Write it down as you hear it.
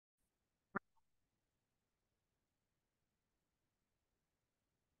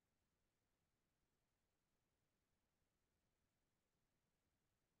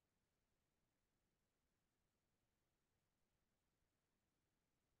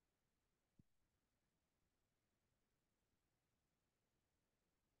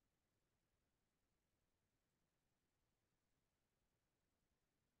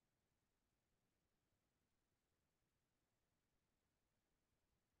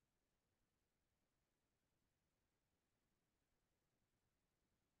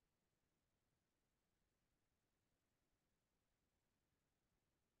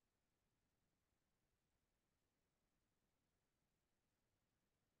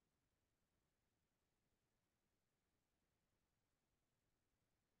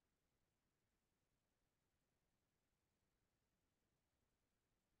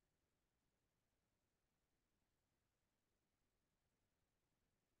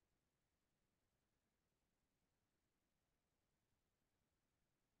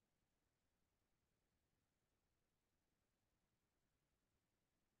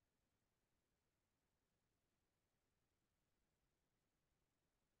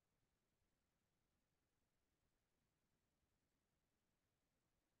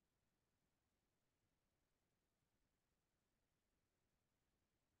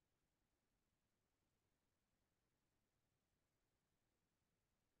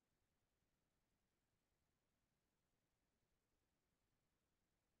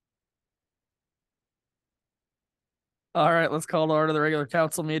All right, let's call to order the regular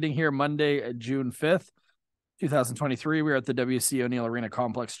council meeting here Monday, June 5th, 2023. We're at the W.C. O'Neill Arena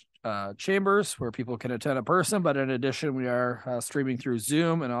Complex chambers where people can attend in person, but in addition, we are streaming through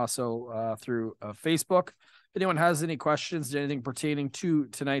Zoom and also through Facebook. If anyone has any questions, anything pertaining to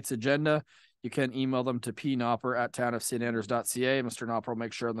tonight's agenda, you can email them to pnopper@townofstanders.ca. Mr. Nopper will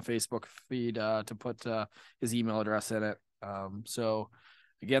make sure on the Facebook feed to put his email address in it.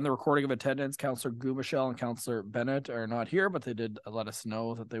 Again, the recording of attendance, Councillor Gumashel and Councillor Bennett are not here, but they did let us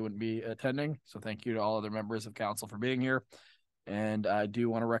know that they wouldn't be attending. So thank you to all other members of council for being here. And I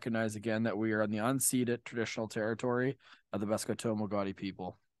do want to recognize again that we are on the unceded traditional territory of the Beskoto-Mogadi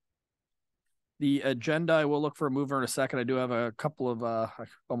people. The agenda, I will look for a mover in a second. I do have a couple of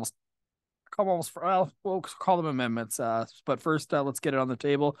we'll call them amendments. But first, let's get it on the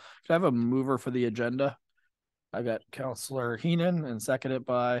table. Should I have a mover for the agenda? I got Councillor Heenan and seconded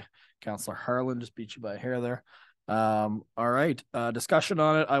by Councillor Harlan. Just beat you by a hair there. All right. Discussion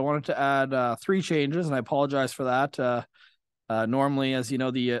on it. I wanted to add 3 changes, and I apologize for that. Normally, as you know,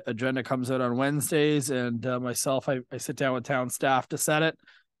 the agenda comes out on Wednesdays, and myself, I sit down with town staff to set it.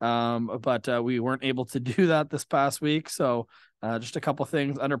 But we weren't able to do that this past week. So just a couple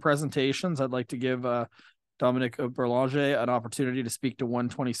things under presentations. I'd like to give Dominique Berlenger an opportunity to speak to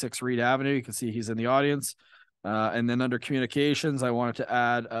 126 Reed Avenue. You can see he's in the audience. And then under communications, I wanted to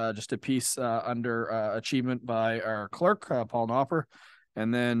add just a piece under achievement by our clerk, Paul Nopper.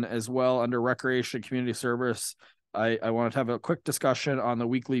 And then as well under recreation and community service, I wanted to have a quick discussion on the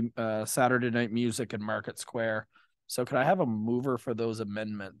weekly Saturday night music in Market Square. So could I have a mover for those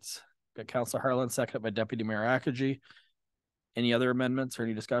amendments? Got Councillor Harlan, seconded by Deputy Mayor Akaji. Any other amendments or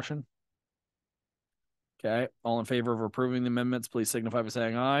any discussion? Okay, all in favor of approving the amendments, please signify by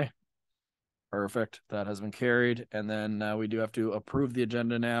saying aye. Perfect. That has been carried. And then we do have to approve the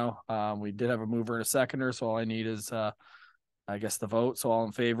agenda now. We did have a mover and a seconder, so all I need is, I guess, the vote. So all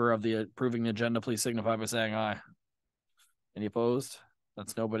in favor of the approving the agenda, please signify by saying aye. Any opposed?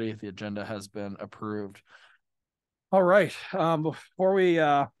 That's nobody. The agenda has been approved. All right. Before we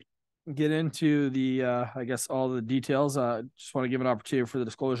get into the, I guess, all the details, just want to give an opportunity for the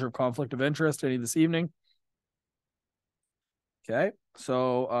disclosure of conflict of interest any this evening. Okay,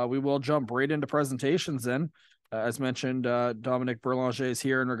 so we will jump right into presentations then. As mentioned, Dominique Berlenger is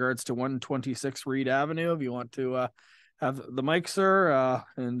here in regards to 126 Reed Avenue. If you want to have the mic, sir,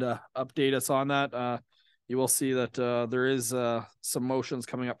 and update us on that, you will see that there is some motions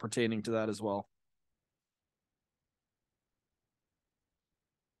coming up pertaining to that as well.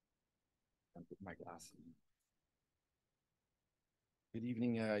 My glasses. Good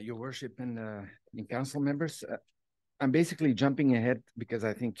evening, Your Worship and council members. I'm basically jumping ahead because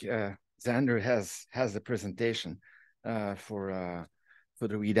I think Xander has the presentation for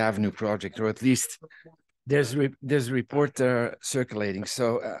the Reed Avenue project, or at least there's a report circulating.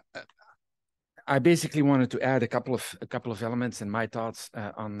 So I basically wanted to add a couple of elements and my thoughts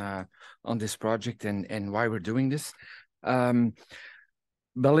on this project and why we're doing this.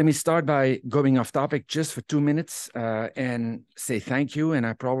 But let me start by going off topic just for 2 minutes and say thank you. And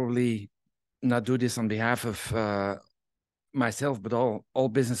I probably not do this on behalf of myself, but all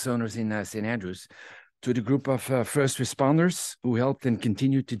business owners in St. Andrews, to the group of first responders who helped and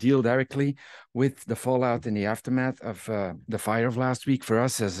continue to deal directly with the fallout and the aftermath of the fire of last week. For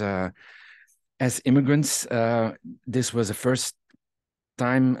us as immigrants, this was the first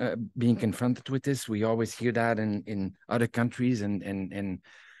time being confronted with this. We always hear that in other countries, and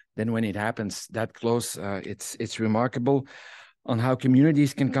then when it happens that close, it's remarkable on how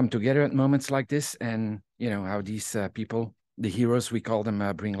communities can come together at moments like this, and how these people, the heroes we call them,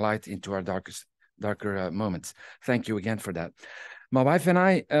 bring light into our darker moments. Thank you again for that. My wife and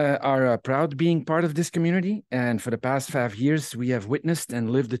I are proud being part of this community, and for the past 5 years, we have witnessed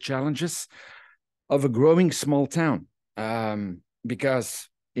and lived the challenges of a growing small town. Because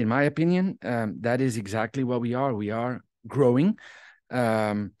in my opinion, that is exactly what we are. We are growing,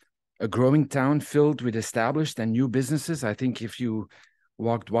 a growing town filled with established and new businesses. I think if you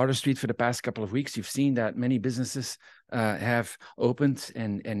walked Water Street for the past couple of weeks, you've seen that many businesses have opened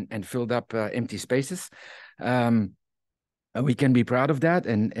and filled up empty spaces. We can be proud of that.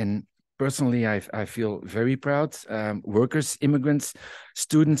 And personally, I feel very proud. Workers, immigrants,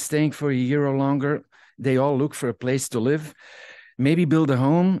 students staying for a year or longer, they all look for a place to live. Maybe build a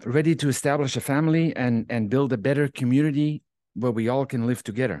home, ready to establish a family and build a better community where we all can live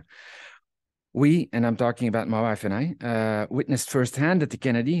together. We, and I'm talking about my wife and I, witnessed firsthand at the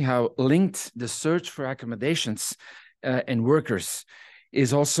Kennedy how linked the search for accommodations and workers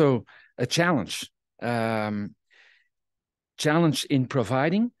is also a challenge. Challenge in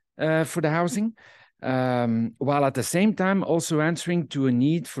providing for the housing, while at the same time also answering to a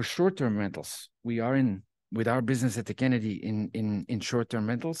need for short-term rentals. We are with our business at the Kennedy in short-term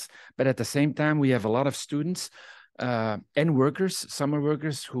rentals, but at the same time, we have a lot of students and workers, summer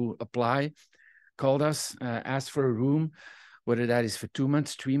workers who apply, called us, asked for a room, whether that is for 2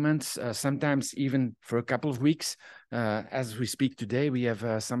 months, 3 months, sometimes even for a couple of weeks. As we speak today, we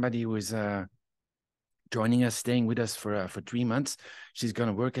have somebody who is joining us, staying with us for 3 months. She's going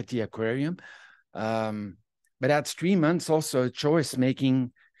to work at the aquarium. But that's 3 months also a choice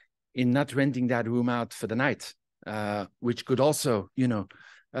making in not renting that room out for the night, which could also,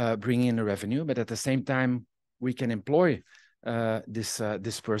 bring in a revenue. But at the same time, we can employ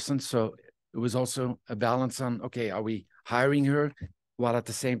this person. So it was also a balance on, okay, are we hiring her while at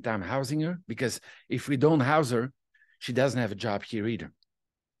the same time housing her? Because if we don't house her, she doesn't have a job here either.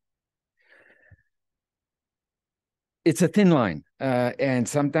 It's a thin line, and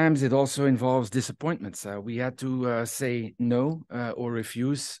sometimes it also involves disappointments. We had to say no or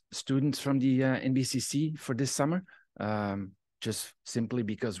refuse students from the NBCC for this summer, just simply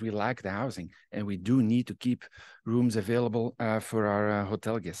because we lack the housing, and we do need to keep rooms available for our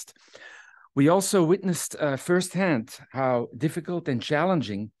hotel guests. We also witnessed firsthand how difficult and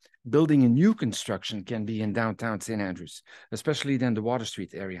challenging building a new construction can be in downtown St. Andrews, especially in the Water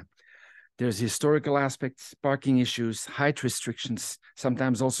Street area. There's historical aspects, parking issues, height restrictions,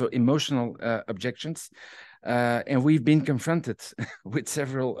 sometimes also emotional objections. And we've been confronted with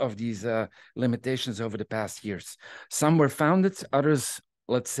several of these limitations over the past years. Some were founded, others,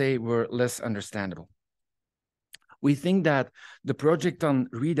 let's say, were less understandable. We think that the project on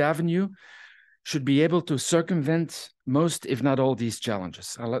Reed Avenue should be able to circumvent most, if not all, these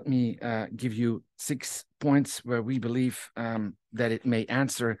challenges. Let me give you 6 points where we believe that it may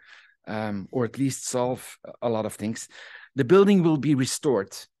answer or at least solve a lot of things. The building will be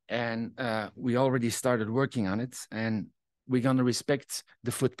restored, and we already started working on it, and we're going to respect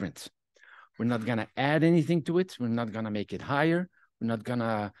the footprint. We're not going to add anything to it. We're not going to make it higher. We're not going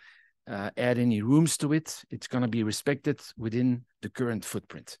to add any rooms to it. It's going to be respected within the current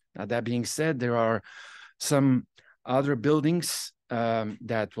footprint. Now, that being said, there are some other buildings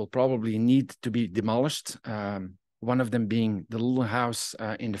that will probably need to be demolished. One of them being the little house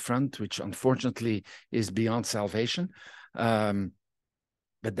in the front, which unfortunately is beyond salvation.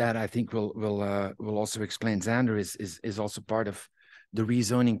 But that I think will also explain Xander is also part of the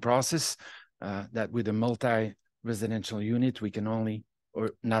rezoning process. That with a multi-residential unit, we can only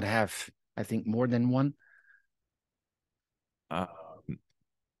or not have, I think, more than one.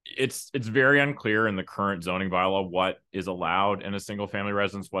 It's very unclear in the current zoning bylaw what is allowed in a single family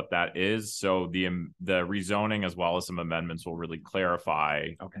residence, what that is. So the rezoning as well as some amendments will really clarify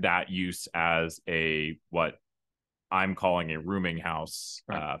that use as what I'm calling a rooming house,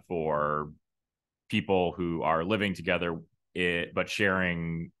 right, for people who are living together but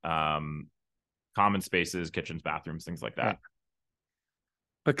sharing common spaces, kitchens, bathrooms, things like that. Right.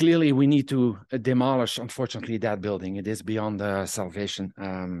 But clearly, we need to demolish, unfortunately, that building. It is beyond salvation.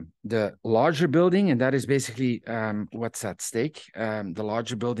 The larger building, and that is basically what's at stake. The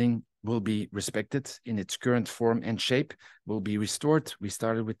larger building will be respected in its current form and shape, will be restored. We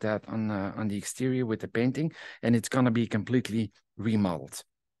started with that on the exterior with the painting, and it's going to be completely remodeled.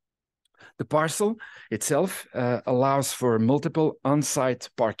 The parcel itself allows for multiple on-site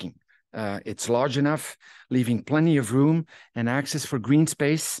parking. It's large enough, leaving plenty of room and access for green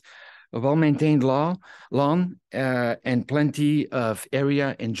space, a well-maintained lawn, and plenty of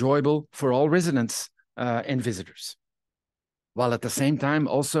area enjoyable for all residents and visitors, while at the same time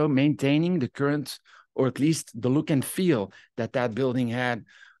also maintaining the current, or at least the look and feel that building had,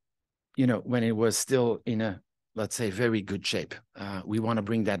 when it was still in a, let's say, very good shape. We want to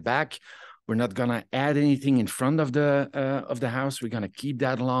bring that back. We're not going to add anything in front of the house. We're going to keep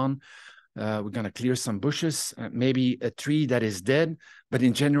that lawn. We're going to clear some bushes, maybe a tree that is dead. But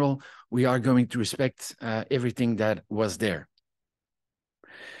in general, we are going to respect everything that was there.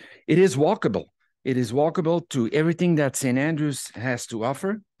 It is walkable. It is walkable to everything that St. Andrews has to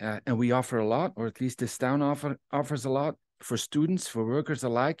offer. And we offer a lot, or at least this town offers a lot for students, for workers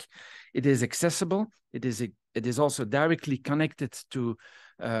alike. It is accessible. It is also directly connected to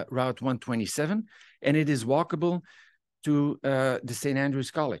Route 127, and it is walkable to the St. Andrews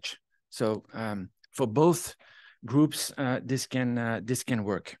College. So for both groups, this can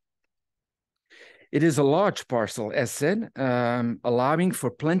work. It is a large parcel, as said, allowing for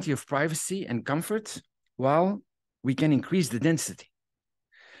plenty of privacy and comfort, while we can increase the density.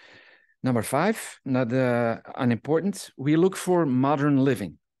 Number 5, not unimportant, we look for modern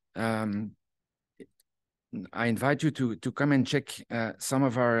living. I invite you to come and check some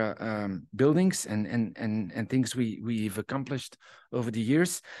of our buildings and things we've accomplished over the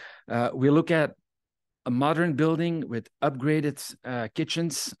years. We look at a modern building with upgraded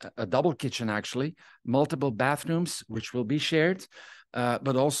kitchens, a double kitchen actually, multiple bathrooms, which will be shared,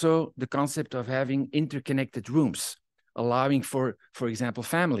 but also the concept of having interconnected rooms, allowing for example,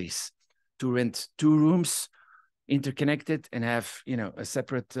 families to rent 2 rooms interconnected and have, you know, a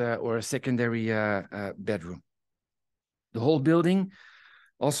separate or a secondary bedroom. The whole building,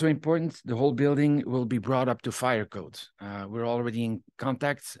 also important, the whole building will be brought up to fire code. We're already in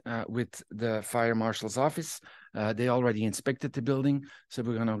contact with the fire marshal's office. They already inspected the building, so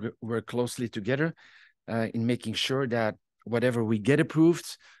we're going to work closely together in making sure that whatever we get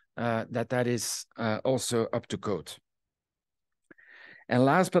approved, that is also up to code. And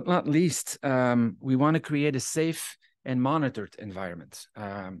last but not least, we want to create a safe and monitored environment.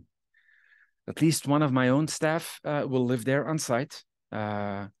 At least one of my own staff will live there on site,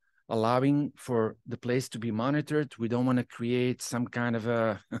 allowing for the place to be monitored. We don't want to create some kind of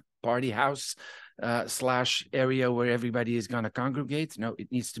a party house slash area where everybody is going to congregate. No, it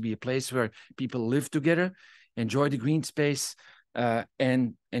needs to be a place where people live together, enjoy the green space,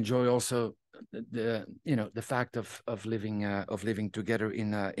 and enjoy also the fact of living together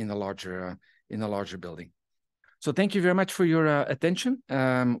in a larger building. So thank you very much for your attention.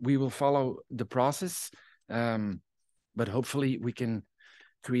 We will follow the process, but hopefully we can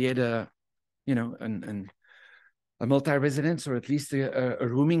create a multi-residence, or at least a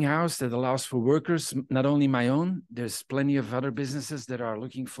rooming house that allows for workers, not only my own. There's plenty of other businesses that are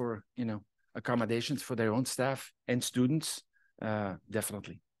looking for, accommodations for their own staff and students.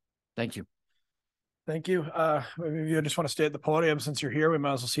 Definitely. Thank you. Thank you. Maybe you just want to stay at the podium since you're here. We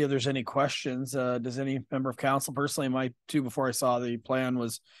might as well see if there's any questions. Does any member of council, personally, my two before I saw the plan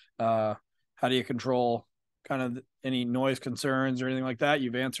was, how do you control kind of any noise concerns or anything like that?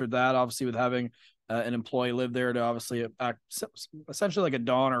 You've answered that, obviously, with having an employee live there to obviously act essentially like a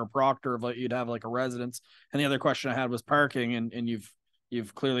Don or a proctor of like you'd have like a residence. And the other question I had was parking, and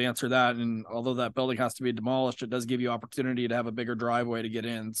you've clearly answered that. And although that building has to be demolished, it does give you opportunity to have a bigger driveway to get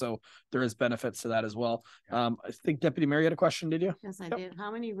in. So there is benefits to that as well. I think Deputy Mayor had a question, did you? Yes, I did. How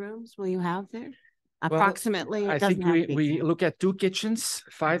many rooms will you have there? Approximately. I think we look at 2 kitchens,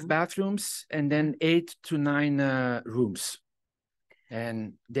 5 bathrooms, and then 8 to 9 rooms.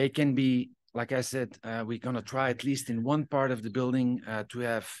 And they can be, like I said, we're going to try at least in one part of the building to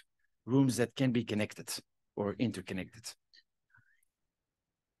have rooms that can be connected or interconnected.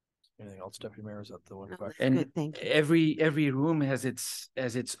 Anything else, Deputy Mayor? Is that the one question? And good, thank you. every room has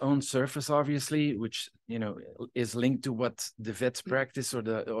its own surface, obviously, which is linked to what the vets practice or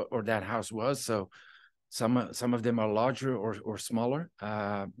that house was. So some of them are larger or smaller,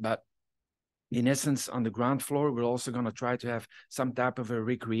 but in essence, on the ground floor, we're also going to try to have some type of a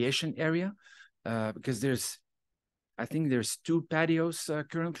recreation area, because I think there's 2 patios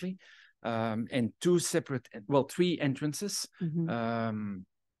currently, and 3 entrances.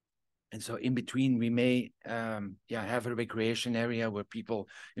 And so in between, we may have a recreation area where people,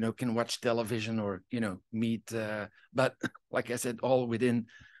 can watch television or, meet. But like I said, all within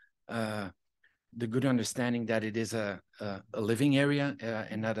the good understanding that it is a living area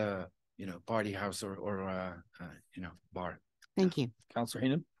and not a, party house or bar. Thank you. Councillor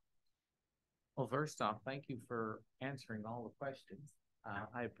Heenan. Well, first off, thank you for answering all the questions.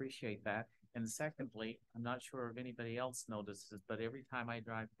 I appreciate that. And secondly, I'm not sure if anybody else notices, but every time I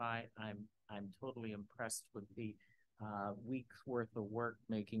drive by, I'm totally impressed with the week's worth of work,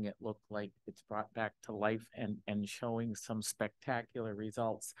 making it look like it's brought back to life and showing some spectacular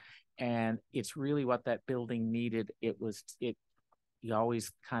results. And it's really what that building needed. You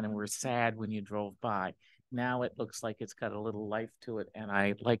always kind of were sad when you drove by. Now it looks like it's got a little life to it, and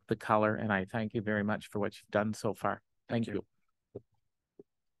I like the color, and I thank you very much for what you've done so far. Thank you.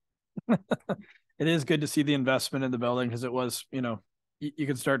 It is good to see the investment in the building, because it was, you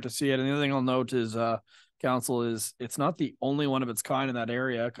can start to see it. And the other thing I'll note is council is it's not the only one of its kind in that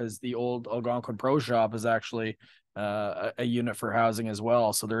area, because the old Algonquin Pro Shop is actually a unit for housing as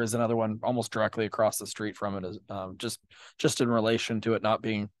well. So there is another one almost directly across the street from it, just in relation to it not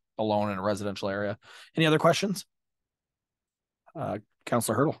being alone in a residential area. Any other questions?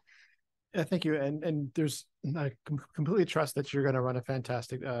 Councillor Hurdle. Yeah, thank you. And I completely trust that you're going to run a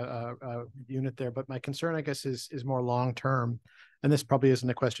fantastic unit there. But my concern, I guess, is more long term. And this probably isn't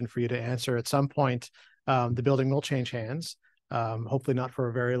a question for you to answer. At some point, the building will change hands. Hopefully not for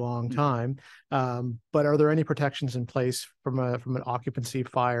a very long time. But are there any protections in place from an occupancy,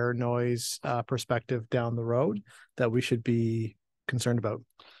 fire, noise perspective down the road that we should be concerned about?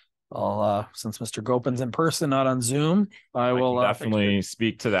 I'll since Mr. Gopin's in person, not on Zoom, I will can definitely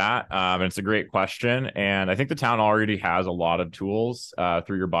speak to that. And it's a great question. And I think the town already has a lot of tools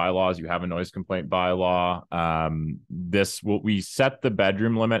through your bylaws. You have a noise complaint bylaw. We set the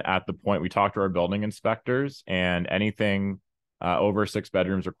bedroom limit at the point we talked to our building inspectors, and anything over 6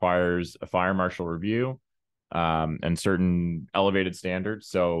 bedrooms requires a fire marshal review and certain elevated standards.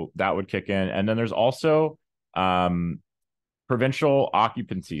 So that would kick in. And then there's also provincial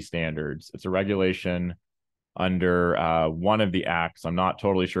occupancy standards. It's a regulation under one of the acts. I'm not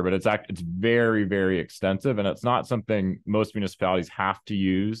totally sure, but it's very, very extensive, and it's not something most municipalities have to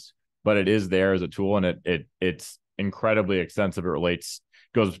use, but it is there as a tool, and it's incredibly extensive. It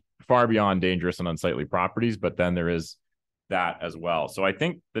goes far beyond dangerous and unsightly properties, but then there is that as well. So I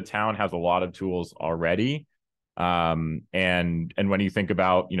think the town has a lot of tools already. And when you think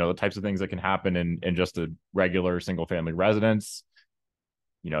about, the types of things that can happen in just a regular single family residence,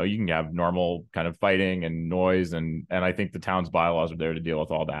 you can have normal kind of fighting and noise, and I think the town's bylaws are there to deal with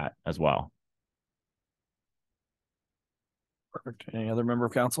all that as well. Perfect. Any other member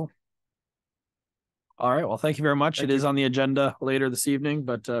of council? All right. Well, thank you very much. It is on the agenda later this evening,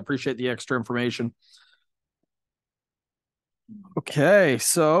 but appreciate the extra information. Okay,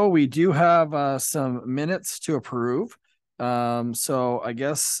 so we do have some minutes to approve. So I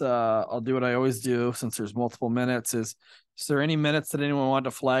guess I'll do what I always do since there's multiple minutes. Is there any minutes that anyone want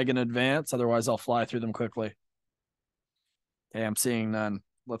to flag in advance? Otherwise, I'll fly through them quickly. Okay, I'm seeing none.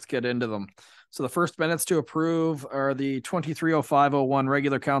 Let's get into them. So the first minutes to approve are the 23:05:01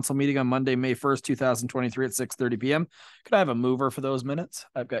 regular council meeting on Monday, May 1st, 2023 at 6:30 p.m. Could I have a mover for those minutes?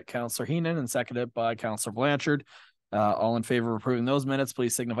 I've got Councillor Heenan and seconded by Councillor Blanchard. All in favor of approving those minutes,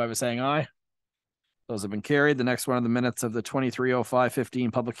 please signify by saying aye. Those have been carried. The next one are the minutes of the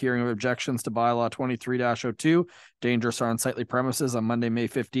 23:05:15 public hearing of objections to bylaw 23-02, dangerous or unsightly premises on Monday, May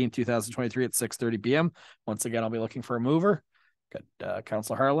 15th, 2023 at 6:30 p.m. Once again, I'll be looking for a mover. Got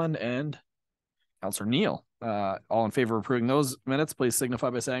Councillor Harland and Councillor Neal. All in favor of approving those minutes, please signify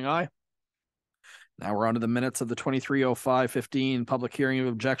by saying aye. Now we're on to the minutes of the 23:05:15 public hearing of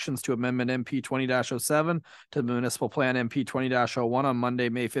objections to amendment MP 20-07 to the municipal plan MP 20-01 on Monday,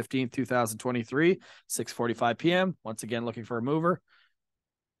 May 15th, 2023, 6:45 p.m. Once again, looking for a mover.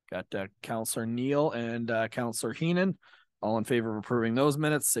 Got Councillor Neal and Councillor Heenan. All in favor of approving those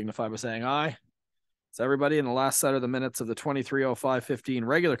minutes, signify by saying aye. So everybody, in the last set of the minutes of the 23:05:15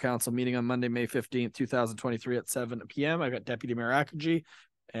 regular council meeting on Monday, May 15th, 2023 at 7 p.m. I got Deputy Mayor Akaji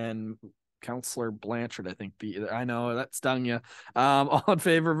and Councillor Blanchard, I think. I know that stung you. All in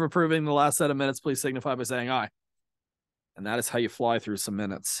favor of approving the last set of minutes, please signify by saying aye. And that is how you fly through some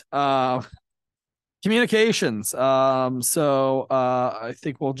minutes. Communications. I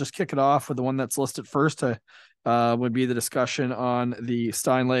think we'll just kick it off with the one that's listed first. Would be the discussion on the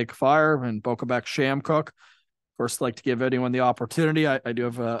Stein Lake fire and Bocabec Shamcook. First, I'd like to give anyone the opportunity. I do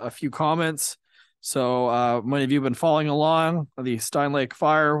have a few comments. So many of you have been following along. The Stein Lake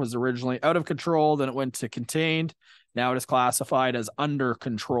fire was originally out of control, then it went to contained. Now it is classified as under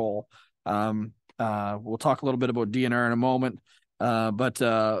control. We'll talk a little bit about DNR in a moment, but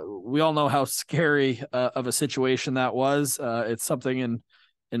we all know how scary of a situation that was. It's something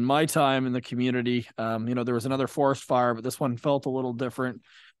in my time in the community. There was another forest fire, but this one felt a little different.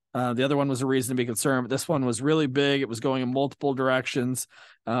 The other one was a reason to be concerned, but this one was really big. It was going in multiple directions.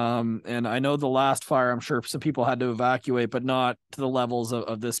 And I know the last fire, I'm sure some people had to evacuate, but not to the levels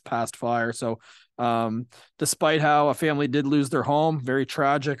of this past fire. So despite how a family did lose their home, very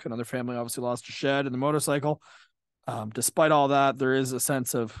tragic. Another family obviously lost a shed and the motorcycle. Despite all that, there is a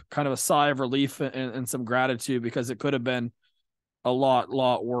sense of kind of a sigh of relief and some gratitude, because it could have been a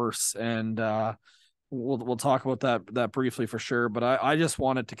lot worse. And we'll talk about that briefly for sure. But I just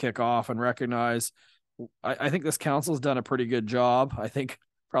wanted to kick off and recognize, I think this council's done a pretty good job. I think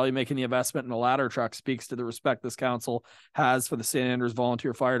probably making the investment in a ladder truck speaks to the respect this council has for the St. Andrews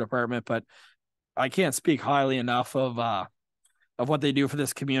Volunteer Fire Department. But I can't speak highly enough of what they do for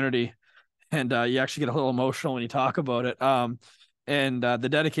this community. And you actually get a little emotional when you talk about it. And the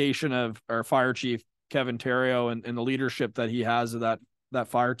dedication of our fire chief, Kevin Terrio, and the leadership that he has of that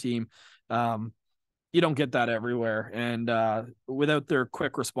fire team. You don't get that everywhere. And without their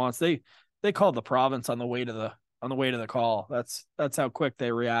quick response, they called the province on the way to the call. That's how quick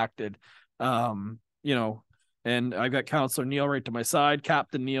they reacted. And I've got Councillor Neal right to my side,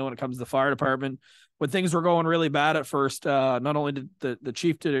 Captain Neal, when it comes to the fire department. When things were going really bad at first, not only did the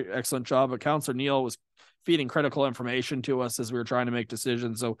chief did an excellent job, but Councillor Neal was feeding critical information to us as we were trying to make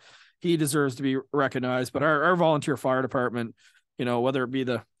decisions. So he deserves to be recognized. But our volunteer fire department, whether it be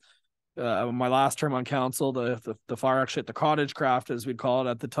the my last term on council, the fire actually at the Cottage Craft, as we'd call it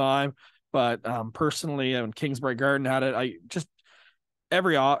at the time. But personally, when Kingsbury Garden had it, I just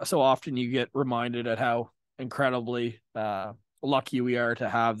every so often you get reminded at how incredibly lucky we are to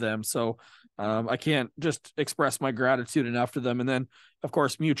have them. So I can't just express my gratitude enough to them. And then, of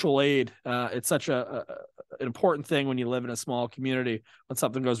course, mutual aid. It's such an important thing when you live in a small community when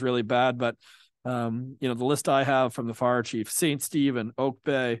something goes really bad. But the list I have from the fire chief: St. Stephen, Oak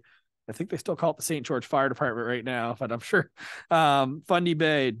Bay. I think they still call it the St. George Fire Department right now, but I'm sure. Fundy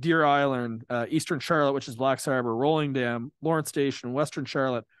Bay, Deer Island, Eastern Charlotte, which is Blacks Harbor, Rolling Dam, Lawrence Station, Western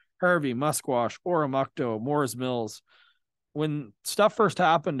Charlotte, Harvey, Musquash, Oromocto, Moores Mills. When stuff first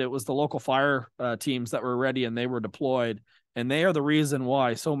happened, it was the local fire teams that were ready and they were deployed. And they are the reason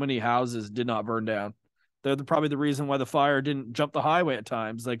why so many houses did not burn down. They're probably the reason why the fire didn't jump the highway at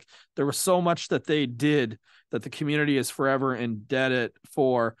times. Like, there was so much that they did that the community is forever indebted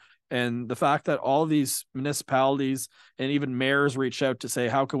for. And the fact that all of these municipalities and even mayors reached out to say,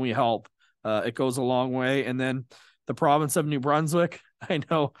 how can we help? It goes a long way. And then the province of New Brunswick, I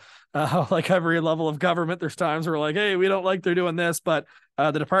know like every level of government, there's times where we're like, hey, we don't like they're doing this, but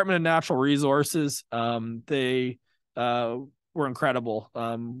the Department of Natural Resources, they were incredible.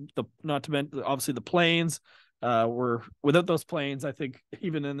 Not to mention, obviously, the planes were, without those planes, I think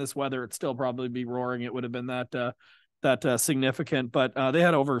even in this weather, it'd still probably be roaring. It would have been that significant, but they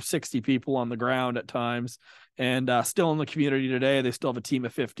had over 60 people on the ground at times, and still in the community today, they still have a team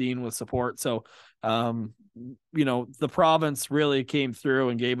of 15 with support. So, the province really came through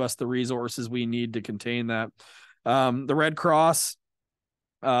and gave us the resources we need to contain that. The Red Cross,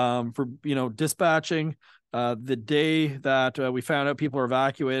 for, dispatching, the day that we found out people were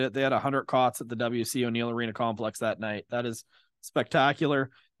evacuated, they had 100 cots at the WC O'Neill Arena Complex that night. That is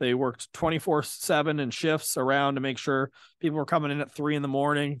spectacular. They worked 24/7 in shifts around to make sure people were coming in at 3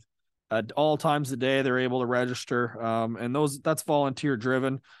 a.m. At all times of the day. They're able to register. And that's volunteer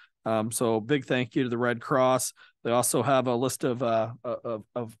driven. So big thank you to the Red Cross. They also have a list of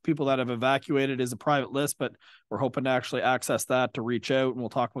people that have evacuated. Is a private list, but we're hoping to actually access that to reach out, and we'll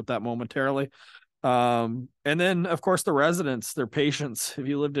talk about that momentarily. And then, of course, the residents, their patients. If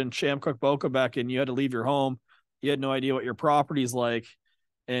you lived in Shamcook, Boquebec, and you had to leave your home, you had no idea what your property's like.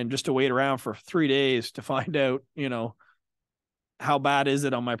 And just to wait around for 3 days to find out, how bad is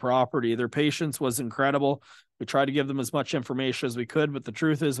it on my property? Their patience was incredible. We tried to give them as much information as we could, but the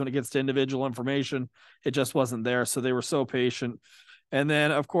truth is, when it gets to individual information, it just wasn't there. So they were so patient. And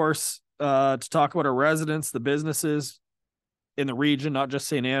then, of course, to talk about our residents, the businesses in the region, not just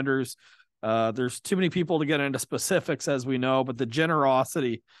St. Andrews. There's too many people to get into specifics, as we know, but the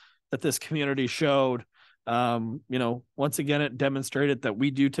generosity that this community showed, once again, it demonstrated that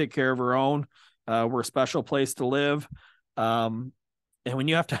we do take care of our own. We're a special place to live. And when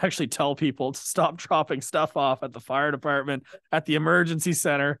you have to actually tell people to stop dropping stuff off at the fire department, at the emergency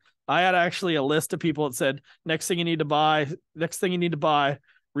center, I had actually a list of people that said, next thing you need to buy,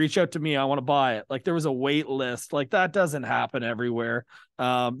 reach out to me. I want to buy it. Like, there was a wait list. Like, that doesn't happen everywhere.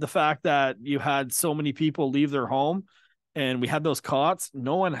 The fact that you had so many people leave their home and we had those cots,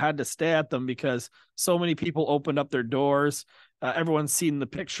 no one had to stay at them because so many people opened up their doors. Everyone's seen the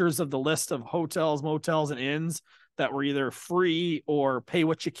pictures of the list of hotels, motels, and inns that were either free or pay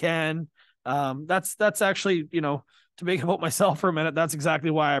what you can. That's actually, to make about myself for a minute, that's exactly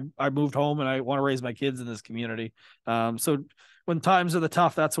why I moved home and I want to raise my kids in this community. So when times are the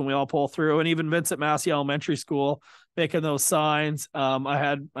tough, that's when we all pull through. And even Vincent Massey Elementary School making those signs. I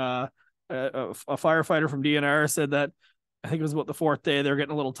had a firefighter from DNR said that I think it was about the 4th day, they were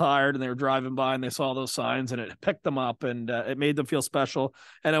getting a little tired and they were driving by and they saw those signs and it picked them up and it made them feel special.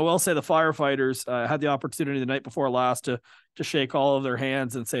 And I will say the firefighters had the opportunity the night before last to shake all of their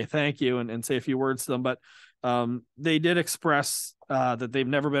hands and say thank you and say a few words to them. But they did express that they've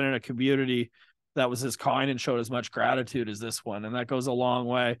never been in a community that was as kind and showed as much gratitude as this one. And that goes a long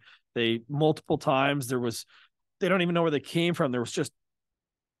way. They multiple times they don't even know where they came from. There was just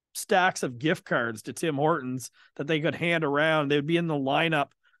stacks of gift cards to Tim Hortons that they could hand around. They would be in the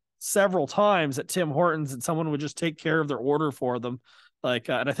lineup several times at Tim Hortons and someone would just take care of their order for them. Like,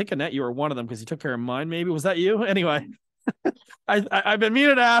 and I think Annette, you were one of them because you took care of mine. Maybe was that you? Anyway, I've been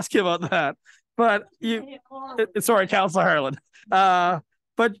meaning to ask you about that, but sorry, Councillor Harlan.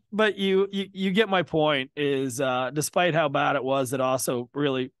 But you get my point is, despite how bad it was, it also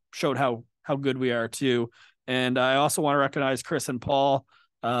really showed how good we are too. And I also want to recognize Chris and Paul.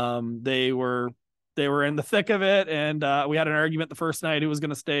 They were in the thick of it, and we had an argument the first night who was going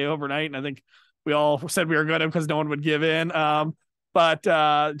to stay overnight, and I think we all said we were going to because no one would give in. but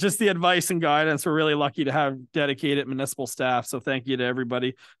just the advice and guidance. We're really lucky to have dedicated municipal staff. So thank you to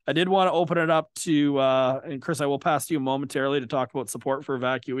everybody. I did want to open it up to, and Chris, I will pass to you momentarily to talk about support for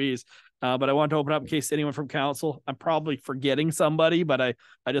evacuees. But I want to open up in case anyone from council, I'm probably forgetting somebody, but I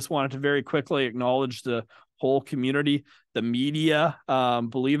just wanted to very quickly acknowledge the whole community, the media,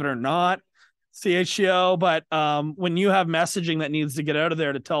 believe it or not, CHO, but when you have messaging that needs to get out of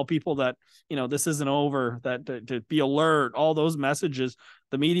there to tell people that, you know, this isn't over, that to be alert, all those messages,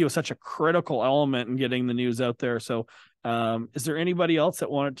 the media was such a critical element in getting the news out there. So is there anybody else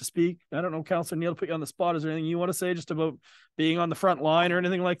that wanted to speak? I don't know, Councillor Neil, to put you on the spot. Is there anything you want to say just about being on the front line or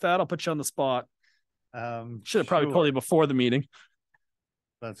anything like that? I'll put you on the spot. Should have probably told you before the meeting.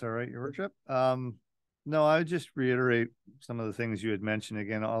 That's all right, Your Worship. No, I would just reiterate some of the things you had mentioned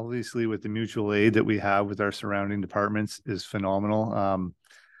again. Obviously, with the mutual aid that we have with our surrounding departments is phenomenal.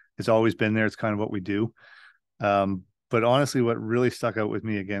 It's always been there. It's kind of what we do. But honestly, what really stuck out with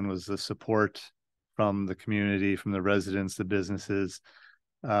me again was the support from the community, from the residents, the businesses.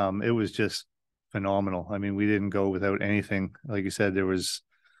 It was just phenomenal. I mean, we didn't go without anything. Like you said, there was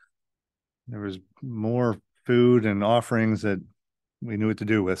more food and offerings that we knew what to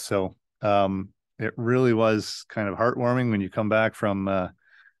do with. So it really was kind of heartwarming when you come back from a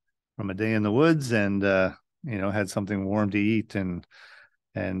day in the woods and you know, had something warm to eat,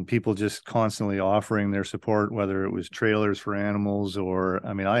 and people just constantly offering their support, whether it was trailers for animals or,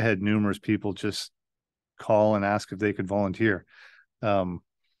 I mean, I had numerous people just call and ask if they could volunteer. So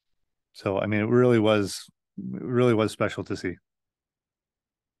I mean, it really was special to see.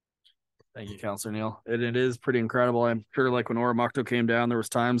 Thank you, Councillor Neil. It is pretty incredible. I'm sure, like when Oromocto came down, there was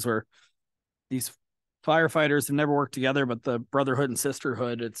times where these firefighters have never worked together, but the brotherhood and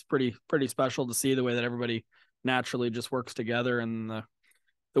sisterhood, it's pretty special to see the way that everybody naturally just works together and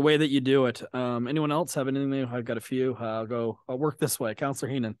the way that you do it. Anyone else have anything? I've got a few. I'll work this way.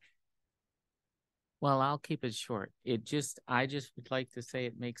 Councillor Heenan. Well, I'll keep it short. I just would like to say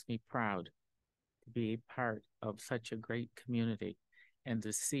it makes me proud to be a part of such a great community and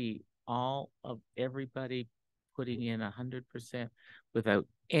to see all of everybody putting in 100% without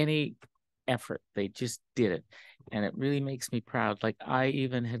any effort. They just did it. And it really makes me proud. Like, I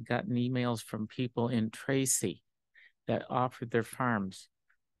even had gotten emails from people in Tracy that offered their farms.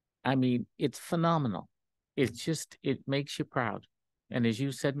 I mean, it's phenomenal. It makes you proud. And as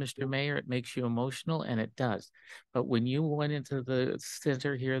you said, Mr. Mayor, it makes you emotional, and it does. But when you went into the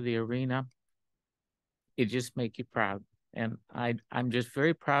center here, the arena, it just makes you proud. And I'm just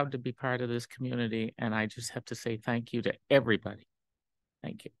very proud to be part of this community. And I just have to say thank you to everybody.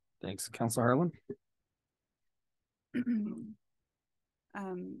 Thank you. Thanks. Councillor Harlan.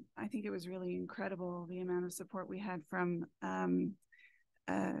 I think it was really incredible, the amount of support we had from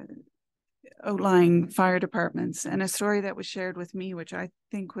outlying fire departments. And a story that was shared with me, which I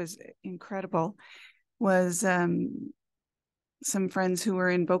think was incredible, was some friends who were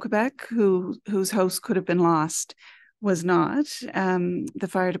in Boquebec whose house could have been lost, was not. The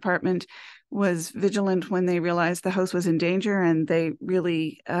fire department was vigilant when they realized the house was in danger, and they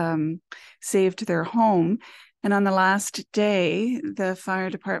really saved their home. And on the last day, the fire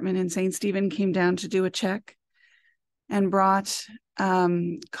department in St. Stephen came down to do a check and brought a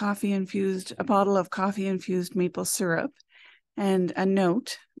bottle of coffee-infused maple syrup and a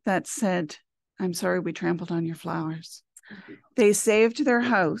note that said, "I'm sorry we trampled on your flowers." They saved their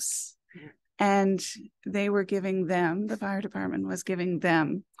house, and they were giving them, the fire department was giving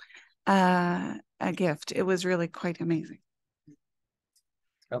them a gift. It was really quite amazing.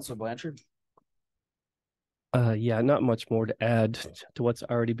 Councillor Blanchard. Yeah, not much more to add to what's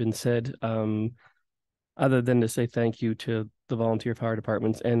already been said, other than to say thank you to the volunteer fire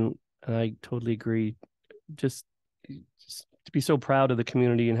departments. And I totally agree. Just to be so proud of the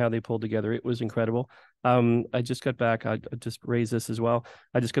community and how they pulled together. It was incredible. I just got back. I just raised this as well.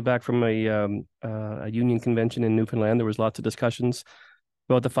 I just got back from a union convention in Newfoundland. There was lots of discussions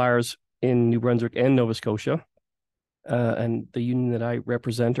about the fires in New Brunswick and Nova Scotia. And the union that I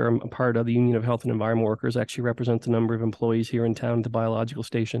represent, or I'm a part of, the Union of Health and Environment Workers, actually represents a number of employees here in town at the biological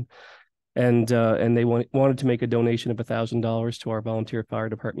station. And they wanted to make a donation of $1,000 to our volunteer fire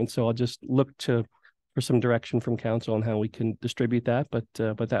department. So I'll just look for some direction from council on how we can distribute that. But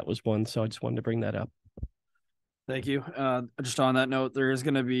that was one. So I just wanted to bring that up. Thank you. Just on that note, there is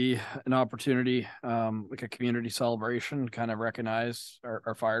going to be an opportunity, like a community celebration, kind of recognize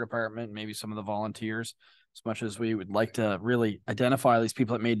our fire department, maybe some of the volunteers. As much as we would like to really identify these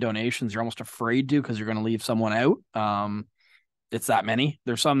people that made donations, you're almost afraid to, because you're going to leave someone out. It's that many.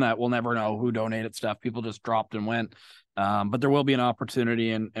 There's some that we'll never know who donated stuff. People just dropped and went. But there will be an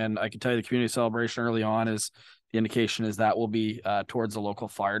opportunity, and I can tell you the community celebration early on is the indication is that will be towards the local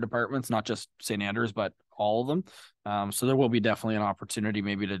fire departments, not just St. Andrews, but all of them. So there will be definitely an opportunity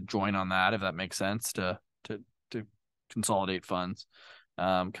maybe to join on that, if that makes sense, to consolidate funds.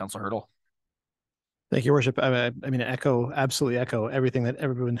 Councillor Hurdle. Thank you, Worship. I mean, absolutely echo everything that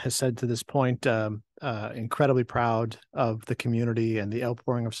everyone has said to this point. Incredibly proud of the community and the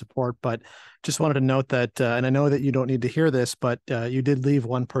outpouring of support, but just wanted to note that, and I know that you don't need to hear this, but you did leave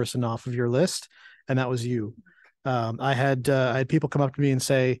one person off of your list, and that was you. I had people come up to me and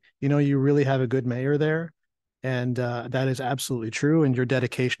say, you really have a good mayor there. And that is absolutely true. And your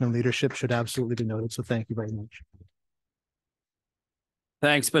dedication and leadership should absolutely be noted. So thank you very much.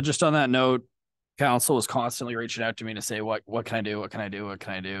 Thanks. But just on that note, council was constantly reaching out to me to say, what can I do? What can I do? What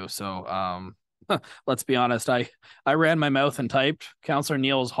can I do? So let's be honest. I ran my mouth and typed. Councillor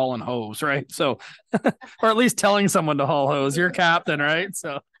Neil's hauling hose, right? So, or at least telling someone to haul hose. You're captain, right?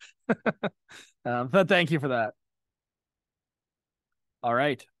 So, but thank you for that. All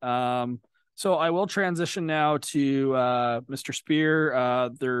right. So I will transition now to Mr. Spear.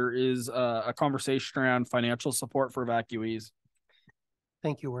 There is a conversation around financial support for evacuees.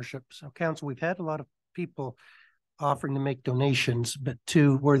 Thank you, Worship. So, Council, we've had a lot of people offering to make donations, but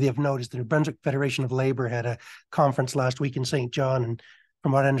two worthy of note is the New Brunswick Federation of Labor had a conference last week in St. John, and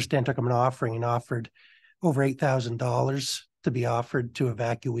from what I understand, took them an offering and offered over $8,000 to be offered to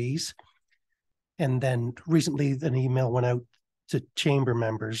evacuees. And then recently, an email went out to chamber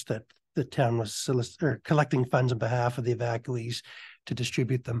members that the town was collecting funds on behalf of the evacuees to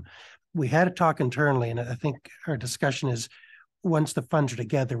distribute them. We had a talk internally, and I think our discussion is, once the funds are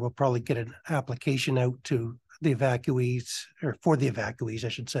together, we'll probably get an application out to the evacuees, or for the evacuees, I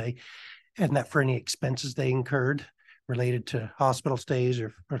should say, and that for any expenses they incurred related to hospital stays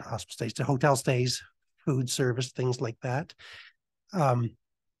or hospital stays, to hotel stays, food service, things like that.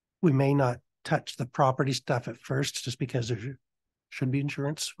 We may not touch the property stuff at first, just because there should be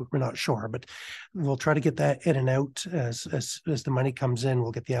insurance. We're not sure, but we'll try to get that in and out as the money comes in.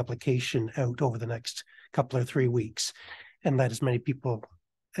 We'll get the application out over the next couple or 3 weeks, and let as many people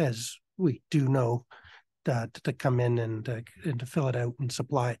as we do know to come in and to fill it out and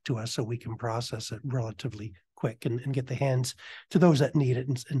supply it to us so we can process it relatively quick and get the hands to those that need it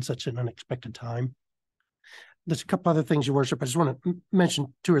in such an unexpected time. There's a couple other things, Your Worship. I just want to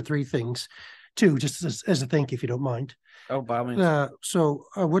mention 2 or 3 things too, just as a thank you, if you don't mind. Oh, by all means. So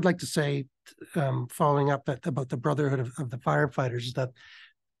I would like to say, following up about the Brotherhood of the Firefighters, that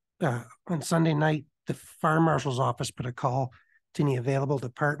on Sunday night, the Fire Marshal's office put a call to any available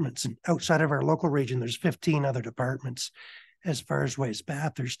departments, and outside of our local region, there's 15 other departments as far as West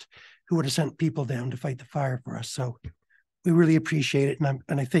Bathurst who would have sent people down to fight the fire for us. So we really appreciate it.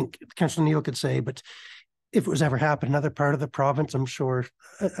 And I think Councillor Neil could say, but if it was ever happened in another part of the province, I'm sure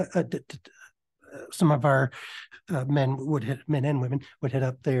some of our men and women would head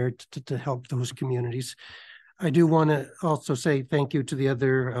up there to help those communities. I do want to also say thank you to the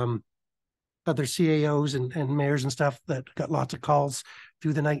other CAOs and mayors and stuff that got lots of calls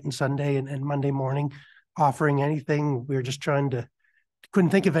through the night and Sunday and Monday morning offering anything. We were just couldn't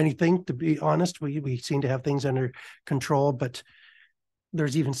think of anything, to be honest. We seem to have things under control, but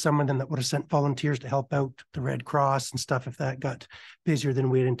there's even someone that would have sent volunteers to help out the Red Cross and stuff if that got busier than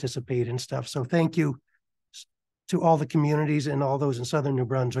we'd anticipated and stuff. So thank you to all the communities and all those in Southern New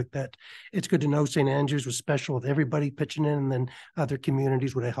Brunswick. That it's good to know St. Andrews was special with everybody pitching in, and then other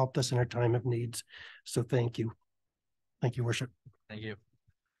communities would have helped us in our time of needs. So thank you. Thank you, Worship. Thank you.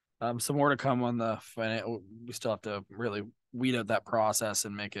 Some more to come on the financial. We still have to really weed out that process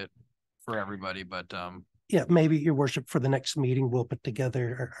and make it for everybody, but yeah, maybe, Your Worship, for the next meeting, we'll put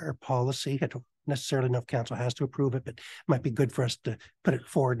together our policy. I don't necessarily know if council has to approve it, but it might be good for us to put it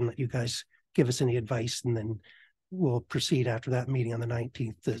forward and let you guys give us any advice, and then we'll proceed after that meeting on the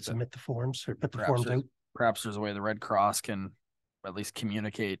 19th to submit the forms or put the forms out. Perhaps there's a way the Red Cross can at least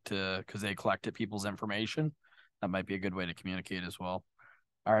communicate because they collected people's information. That might be a good way to communicate as well.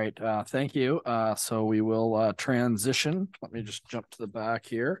 All right. Thank you. So we will transition. Let me just jump to the back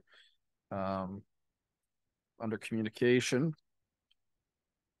here. Under communication,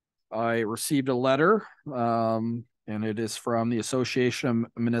 I received a letter, and it is from the Association of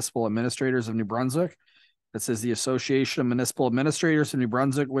Municipal Administrators of New Brunswick. It says the Association of Municipal Administrators of New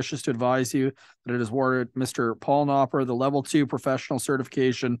Brunswick wishes to advise you that it has awarded Mr. Paul Nopper the Level 2 professional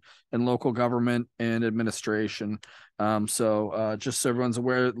certification in local government and administration. Just so everyone's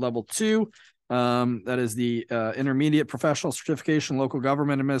aware, Level 2, that is the intermediate professional certification in local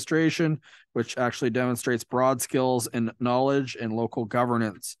government administration, which actually demonstrates broad skills and knowledge in local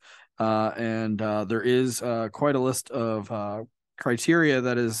governance. There is quite a list of criteria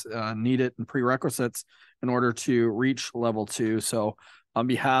that is needed and prerequisites in order to reach level 2. So on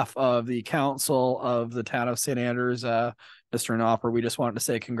behalf of the council of the town of St. Andrews, Mr. Nopper, we just wanted to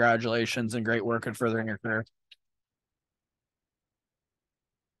say congratulations and great work in furthering your career.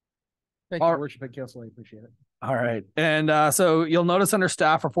 Thank you, Your Worship and Council. I appreciate it. All right. And so you'll notice under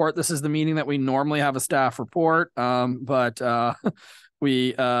staff report, this is the meeting that we normally have a staff report. But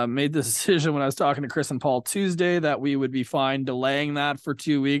we made the decision when I was talking to Chris and Paul Tuesday that we would be fine delaying that for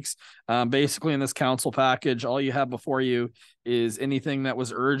 2 weeks. Basically in this council package, all you have before you is anything that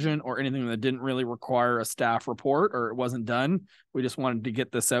was urgent or anything that didn't really require a staff report or it wasn't done. We just wanted to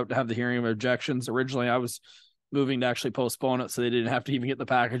get this out to have the hearing of objections. Originally, I was moving to actually postpone it so they didn't have to even get the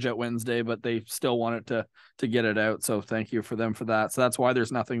package out Wednesday, but they still wanted to get it out. So thank you for them for that. So that's why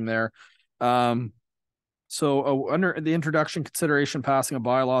there's nothing there. So under the introduction, consideration, passing of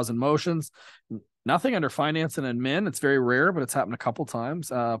bylaws and motions, nothing under finance and admin. It's very rare, but it's happened a couple times.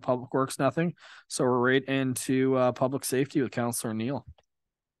 Public works, nothing. So we're right into public safety with Councillor Neal.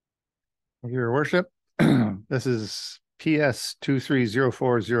 Thank you, Your Worship. This is PS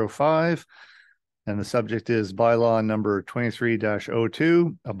 230405. And the subject is bylaw number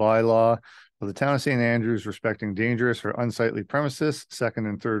 23-02, a bylaw of the town of St. Andrews respecting dangerous or unsightly premises, second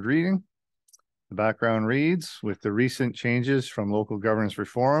and third reading. The background reads, with the recent changes from local governance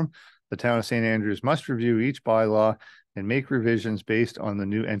reform, the town of St. Andrews must review each bylaw and make revisions based on the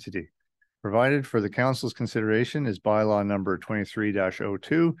new entity. Provided for the council's consideration is bylaw number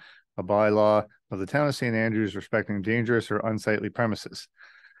 23-02, a bylaw of the town of St. Andrews respecting dangerous or unsightly premises.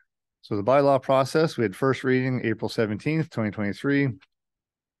 So the bylaw process, we had first reading April 17th, 2023.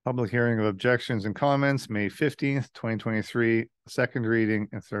 Public hearing of objections and comments, May 15th, 2023. Second reading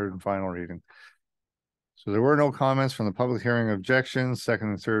and third and final reading. So there were no comments from the public hearing of objections. Second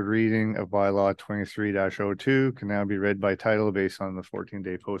and third reading of bylaw 23-02 can now be read by title based on the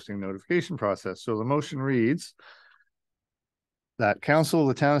 14-day posting notification process. So the motion reads that Council of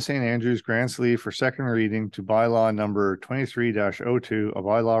the Town of St. Andrews grants leave for second reading to bylaw number 23-02, a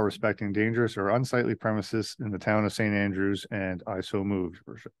bylaw respecting dangerous or unsightly premises in the town of St. Andrews, and I so move, Your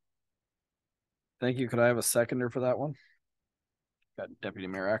Worship. Thank you. Could I have a seconder for that one? Got Deputy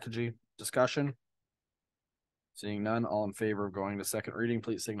Mayor Akaji. Discussion? Seeing none, all in favor of going to second reading,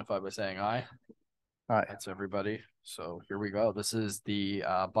 please signify by saying aye. Aye. That's everybody. So here we go. This is the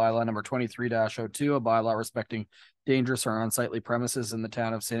bylaw number 23-02, a bylaw respecting dangerous or unsightly premises in the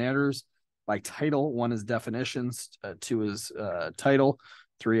town of St. Andrews. By title, 1 is definitions, 2 is title,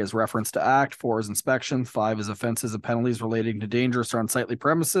 3 is reference to act, 4 is inspection, 5 is offenses and penalties relating to dangerous or unsightly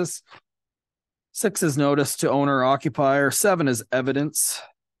premises, 6 is notice to owner or occupier, 7 is evidence.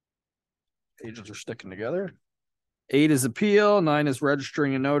 Pages are sticking together. 8 is appeal, 9 is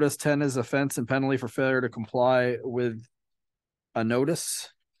registering a notice, 10 is offense and penalty for failure to comply with a notice.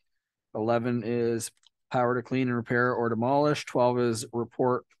 11 is power to clean and repair or demolish. 12 is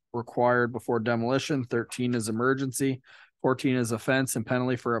report required before demolition. 13 is emergency. 14 is offense and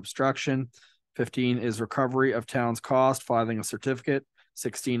penalty for obstruction. 15 is recovery of town's cost, filing a certificate.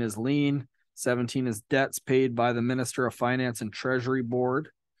 16 is lien. 17 is debts paid by the Minister of Finance and Treasury Board.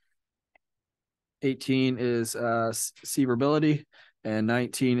 18 is severability, and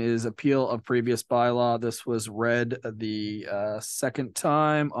 19 is appeal of previous bylaw. This was read the second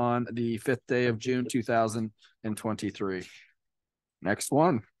time on the 5th day of June 2023. Next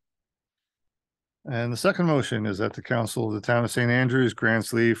one. And the second motion is that the Council of the Town of St. Andrews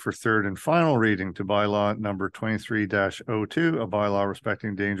grants leave for third and final reading to bylaw number 23-02, a bylaw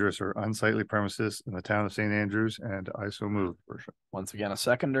respecting dangerous or unsightly premises in the town of St. Andrews, and I so move, Worship. Once again, a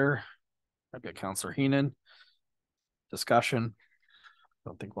seconder. I've got Councillor Heenan. Discussion.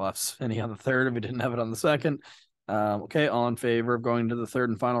 Don't think we'll have any on the third if we didn't have it on the second. Okay, all in favor of going to the third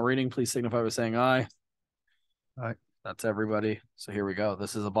and final reading, please signify by saying aye. Aye. That's everybody. So here we go.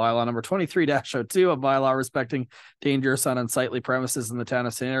 This is a bylaw number 23-02, a bylaw respecting dangerous and unsightly premises in the town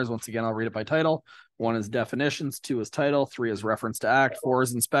of St. Andrews. Once again, I'll read it by title. 1 is definitions, 2 is title, 3 is reference to act, 4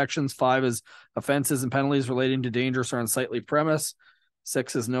 is inspections, 5 is offenses and penalties relating to dangerous or unsightly premise.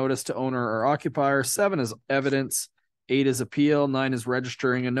 6 is notice to owner or occupier. 7 is evidence. 8 is appeal. 9 is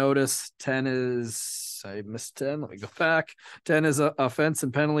registering a notice. 10 is, I missed 10. Let me go back. 10 is a offense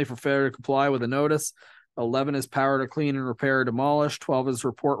and penalty for failure to comply with a notice. 11 is power to clean and repair or demolish. 12 is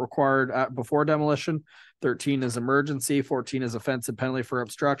report required before demolition. 13 is emergency. 14 is offense and penalty for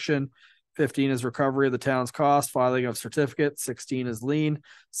obstruction. 15 is recovery of the town's cost, filing of certificate. 16 is lien.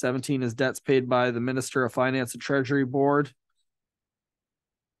 17 is debts paid by the Minister of Finance and Treasury Board.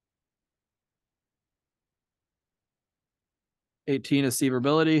 18 is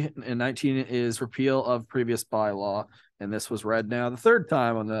severability, and 19 is repeal of previous bylaw. And this was read now the third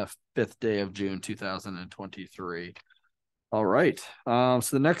time on the 5th day of June 2023. All right. So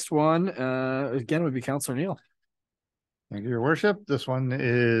the next one again would be Councillor Neal. Thank you, Your Worship. This one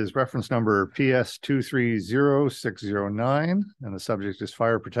is reference number PS 230609, and the subject is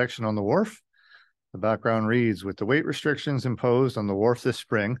fire protection on the wharf. The background reads, with the weight restrictions imposed on the wharf this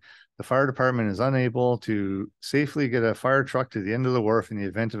spring, the fire department is unable to safely get a fire truck to the end of the wharf in the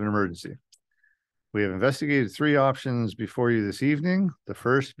event of an emergency. We have investigated 3 options before you this evening. The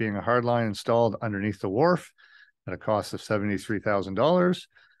first being a hard line installed underneath the wharf at a cost of $73,000.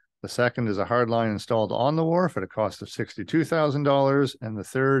 The second is a hard line installed on the wharf at a cost of $62,000. And the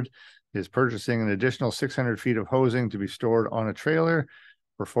third is purchasing an additional 600 feet of hosing to be stored on a trailer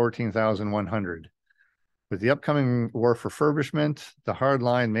for $14,100. With the upcoming wharf refurbishment, the hard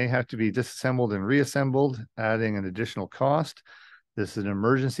line may have to be disassembled and reassembled, adding an additional cost. This is an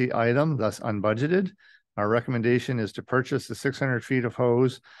emergency item, thus unbudgeted. Our recommendation is to purchase the 600 feet of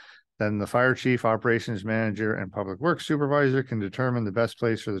hose. Then the fire chief, operations manager, and public works supervisor can determine the best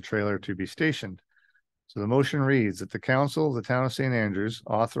place for the trailer to be stationed. So the motion reads that the council of the town of St. Andrews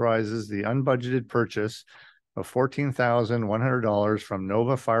authorizes the unbudgeted purchase of $14,100 from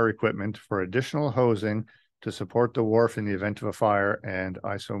Nova Fire Equipment for additional hosing to support the wharf in the event of a fire, and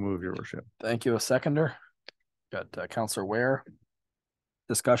I so move, Your Worship. Thank you. A seconder. Got Councillor Ware.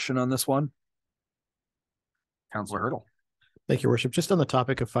 Discussion on this one. Councillor Hurdle. Thank you, Worship. Just on the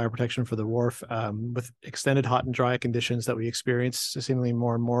topic of fire protection for the wharf, with extended hot and dry conditions that we experience seemingly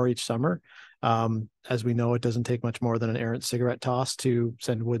more and more each summer, as we know, it doesn't take much more than an errant cigarette toss to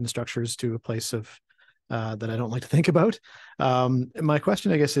send wooden structures to a place of that I don't like to think about. My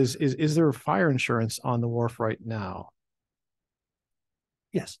question, I guess, is there fire insurance on the wharf right now?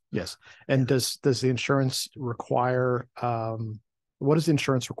 Yes. Yes. And does the insurance require, what does the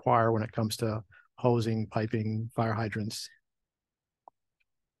insurance require when it comes to hosing, piping, fire hydrants?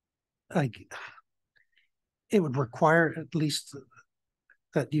 It would require at least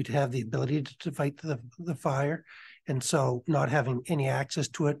that you'd have the ability to fight the fire. And so not having any access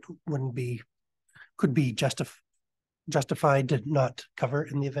to it could be justified to not cover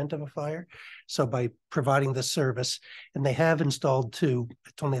in the event of a fire. So by providing this service, and they have installed two,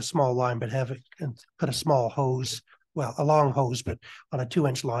 it's only a small line, but have it and put a small hose, well, a long hose, but on a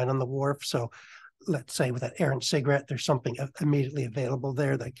 2-inch line on the wharf. So let's say with that errant cigarette, there's something immediately available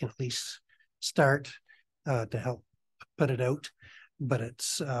there that can at least start to help put it out. But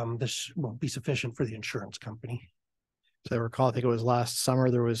it's this won't be sufficient for the insurance company. So I recall, I think it was last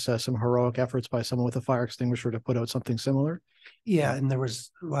summer, there was some heroic efforts by someone with a fire extinguisher to put out something similar. Yeah, and there was,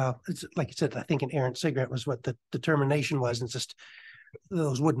 well, it's like you said, I think an errant cigarette was what the determination was. And it's just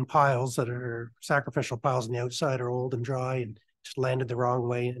those wooden piles that are sacrificial piles on the outside are old and dry and just landed the wrong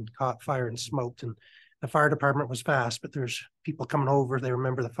way and caught fire and smoked. And the fire department was fast, but there's people coming over. They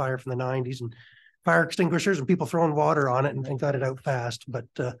remember the fire from the 90s and fire extinguishers and people throwing water on it and got it out fast. But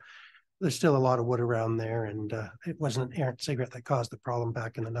there's still a lot of wood around there, and it wasn't an errant cigarette that caused the problem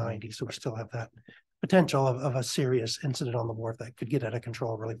back in the 90s. So we still have that potential of a serious incident on the wharf that could get out of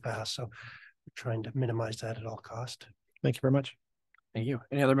control really fast. So we're trying to minimize that at all cost. Thank you very much. Thank you.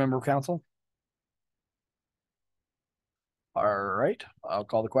 Any other member of council? All right, I'll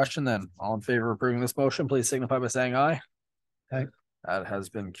call the question then. All in favor of approving this motion, please signify by saying aye. Aye. That has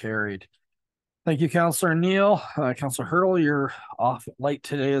been carried. Thank you, Councillor Neal. Councillor Hurdle, you're off light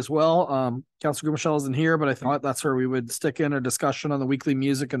today as well. Councillor Gumashell isn't here, but I thought that's where we would stick in a discussion on the weekly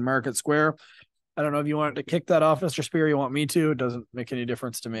music in Market Square. I don't know if you wanted to kick that off, Mr. Spear. You want me to? It doesn't make any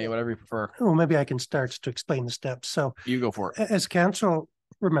difference to me, whatever you prefer. Well, maybe I can start to explain the steps. So you go for it. As council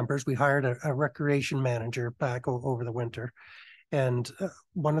remembers, we hired a recreation manager back over the winter. And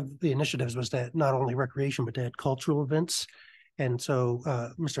one of the initiatives was that not only recreation, but to add cultural events. And so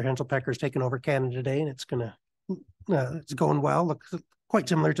Mr. Henselpecker has taken over Canada Day, and it's going well. Looks quite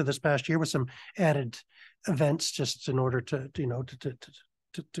similar to this past year with some added events, just in order to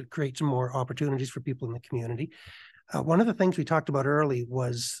create some more opportunities for people in the community. One of the things we talked about early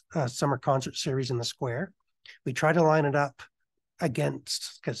was a summer concert series in the square. We try to line it up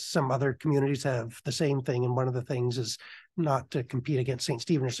against, because some other communities have the same thing. And one of the things is not to compete against St.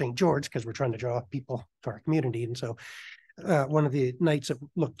 Stephen or St. George, because we're trying to draw people to our community. And so one of the nights that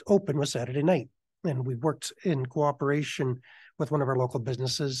looked open was Saturday night. And we worked in cooperation with one of our local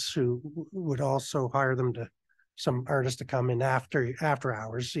businesses who would also hire them to some artists to come in after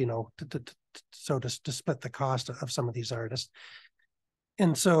hours, to split the cost of some of these artists.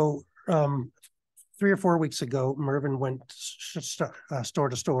 And so 3 or 4 weeks ago, Mervyn went store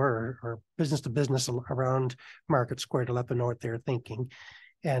to store or business to business around Market Square to let them know what they were thinking.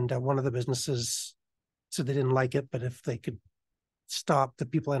 And one of the businesses said they didn't like it, but if they could stop the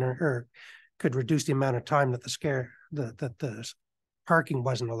people in or could reduce the amount of time that the parking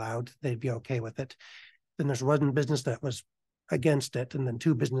wasn't allowed, they'd be okay with it. Then there's one business that was against it, and then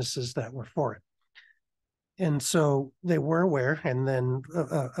 2 businesses that were for it. And so they were aware, and then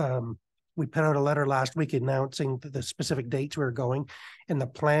we put out a letter last week announcing the specific dates we were going, and the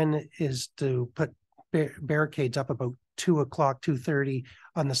plan is to put barricades up about 2 o'clock, 2:30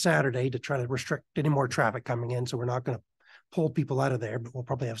 on the Saturday to try to restrict any more traffic coming in. So we're not going to pull people out of there, but we'll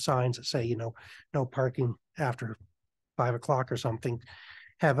probably have signs that say, no parking after 5 o'clock or something.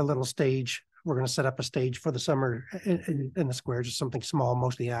 Have a little stage. We're going to set up a stage for the summer in the square, just something small.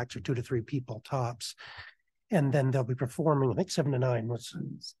 Most of the acts are 2 to 3 people tops. And then they'll be performing, I think 7 to 9,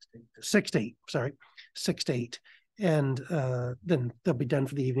 6 to 8, sorry, 6 to 8. And then they'll be done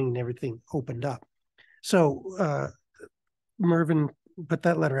for the evening and everything opened up. So Mervyn put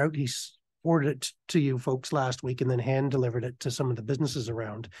that letter out. He's forwarded it to you folks last week and then hand delivered it to some of the businesses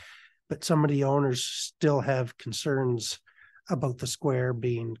around. But some of the owners still have concerns about the square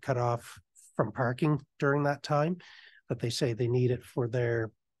being cut off from parking during that time, that they say they need it for their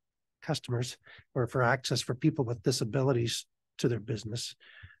customers or for access for people with disabilities to their business.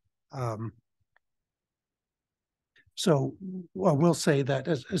 So I will say that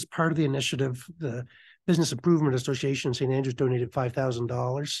as part of the initiative, the Business Improvement Association St. Andrews donated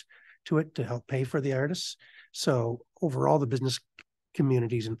 $5,000 to it to help pay for the artists. So overall, the business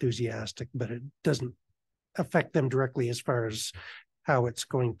community is enthusiastic, but it doesn't affect them directly as far as how it's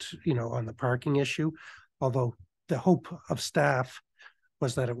going to, on the parking issue. Although the hope of staff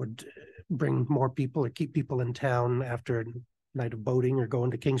was that it would bring more people or keep people in town after a night of boating or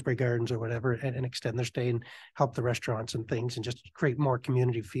going to Kingsbury Gardens or whatever, and extend their stay and help the restaurants and things and just create more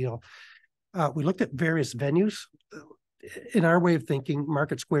community feel. We looked at various venues. In our way of thinking,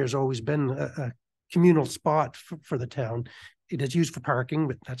 Market Square has always been a communal spot for the town. It is used for parking,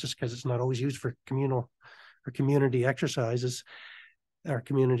 but that's just because it's not always used for communal or community exercises or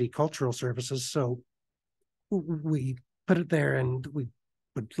community cultural services. So we put it there, and we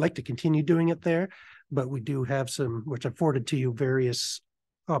would like to continue doing it there, but we do have some, which I've forwarded to you, various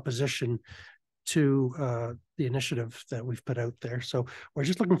opposition to the initiative that we've put out there. So we're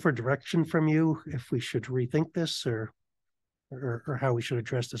just looking for direction from you if we should rethink this or how we should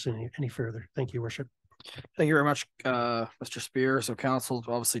address this any further. Thank you, Worship. Thank you very much, Mr. Spear. So council,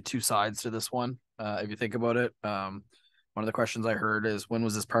 obviously 2 sides to this one. If you think about it, one of the questions I heard is, when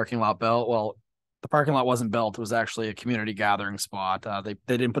was this parking lot built? Well, the parking lot wasn't built. It was actually a community gathering spot. They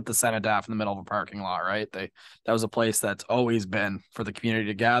didn't put the cenotaph in the middle of a parking lot, right? That was a place that's always been for the community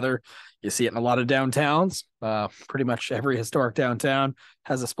to gather. You see it in a lot of downtowns. Pretty much every historic downtown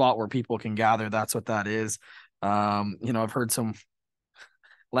has a spot where people can gather. That's what that is. I've heard some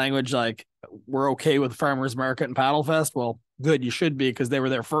language like, we're okay with farmers market and paddle fest. Well, good, you should be, because they were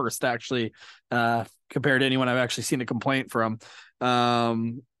there first, actually, compared to anyone I've actually seen a complaint from. As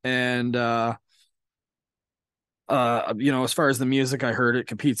far as the music, I heard it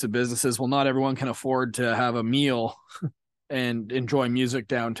competes with businesses. Well, not everyone can afford to have a meal and enjoy music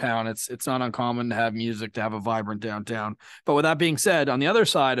downtown. It's not uncommon to have music, to have a vibrant downtown. But with that being said, on the other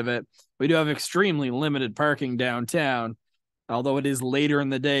side of it, we do have extremely limited parking downtown. Although it is later in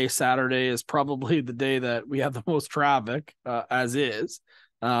the day, Saturday is probably the day that we have the most traffic, as is.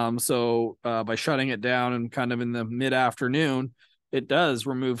 So by shutting it down and kind of in the mid-afternoon, it does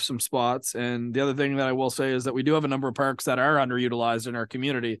remove some spots. And the other thing that I will say is that we do have a number of parks that are underutilized in our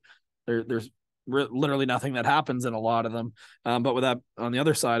community. There's literally nothing that happens in a lot of them. But with that, on the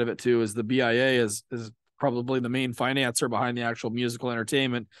other side of it too, is the BIA is probably the main financer behind the actual musical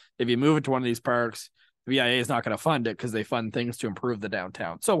entertainment. If you move it to one of these parks, the BIA is not going to fund it because they fund things to improve the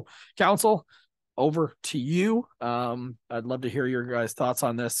downtown. So council, over to you. I'd love to hear your guys' thoughts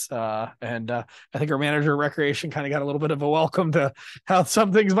on this. And I think our manager of recreation kind of got a little bit of a welcome to how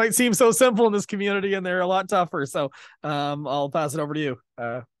some things might seem so simple in this community and they're a lot tougher. So I'll pass it over to you,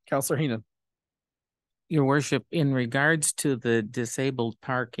 Councillor Heenan. Your Worship, in regards to the disabled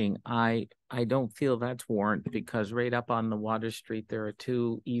parking, I don't feel that's warranted, because right up on the Water Street, there are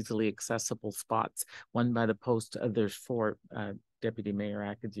 2 easily accessible spots, one by the post, there's 4, Deputy Mayor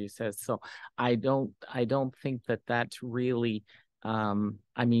Akadju says. So I don't think that that's really,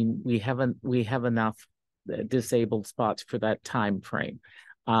 we have enough disabled spots for that time frame.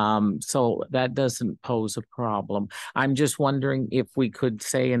 So that doesn't pose a problem. I'm just wondering if we could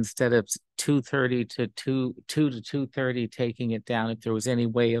say instead of 2:30 to 2 to 2:30, taking it down, if there was any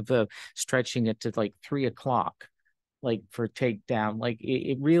way of stretching it to like 3 o'clock, like for takedown. Like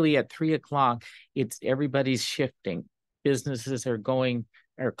it really at 3 o'clock, it's everybody's shifting. Businesses are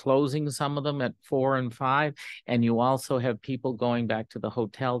closing, some of them at 4 and 5, and you also have people going back to the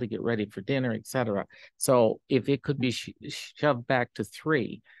hotel to get ready for dinner, etc. So if it could be shoved back to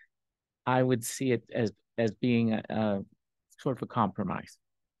 3, I would see it as being a sort of a compromise.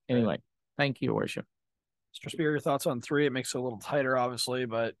 Anyway, thank you, Your Worship. Mr. Spear, your thoughts on 3? It makes it a little tighter, obviously,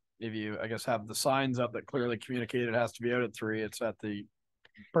 but if you, I guess, have the signs up that clearly communicate it has to be out at 3, it's at the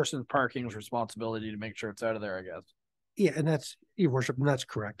person's parking's responsibility to make sure it's out of there, I guess. Yeah, and that's, Your Worship, and that's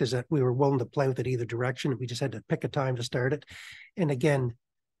correct, is that we were willing to play with it either direction. We just had to pick a time to start it. And again,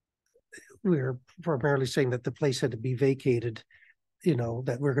 we were primarily saying that the place had to be vacated,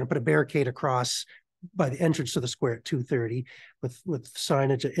 that we're going to put a barricade across by the entrance to the square at 2:30 with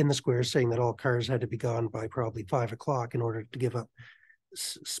signage in the square saying that all cars had to be gone by probably 5 o'clock in order to give up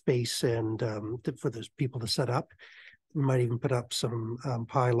space and for those people to set up. We might even put up some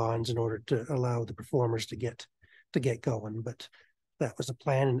pylons in order to allow the performers to get going, but that was a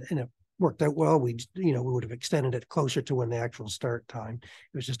plan, and it worked out well. We would have extended it closer to when the actual start time.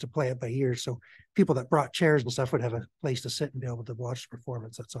 It was just to play it by ear, so people that brought chairs and stuff would have a place to sit and be able to watch the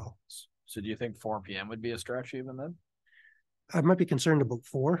performance. That's all. So do you think 4 p.m. would be a stretch even then? I might be concerned about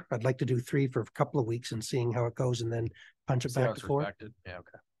 4. I'd like to do 3 for a couple of weeks and seeing how it goes, and then punch it back to 4. Yeah,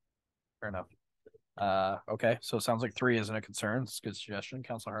 okay, fair enough. Okay, so it sounds like 3 isn't a concern. It's a good suggestion,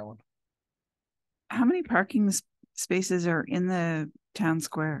 Councillor Harlan. How many parking spaces are in the town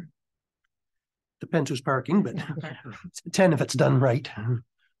square? Depends who's parking, but 10 if it's done right.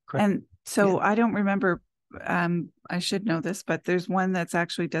 Correct. And so Yeah. I don't remember, I should know this, but there's one that's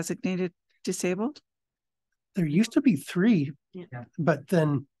actually designated disabled. There used to be 3, Yeah. but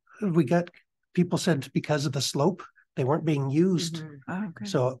then we got, people said because of the slope, they weren't being used. Oh, okay.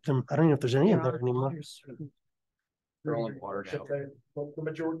 So I don't know if there's any in there anymore. They're all in water now. The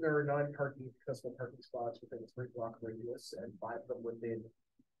majority, there are 9 accessible parking spots within a 3-block radius, and 5 of them within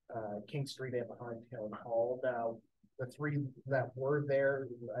King Street and behind Town Hall. Now, the 3 that were there,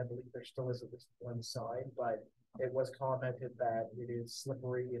 I believe there still is at least one sign, but it was commented that it is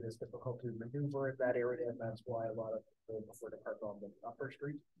slippery, it is difficult to maneuver in that area, and that's why a lot of people prefer to park on the upper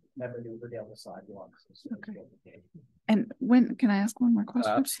street and maneuver down the sidewalks. Okay. And when, can I ask one more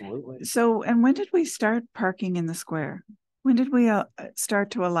question? Absolutely. So, and when did we start parking in the square? When did we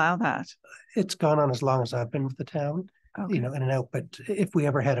start to allow that? It's gone on as long as I've been with the town, Okay. in and out. But if we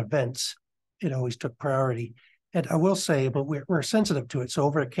ever had events, it always took priority. And I will say, but we're sensitive to it. So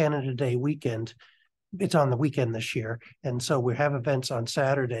over at Canada Day weekend, it's on the weekend this year. And so we have events on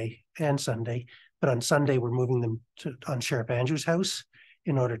Saturday and Sunday, but on Sunday, we're moving them on Sheriff Andrews' house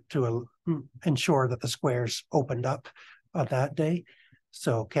in order to ensure that the square's opened up on that day.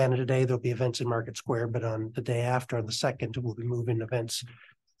 So Canada Day, there'll be events in Market Square, but on the day after, on the 2nd, we'll be moving events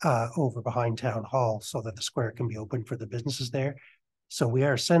over behind Town Hall so that the square can be open for the businesses there. So we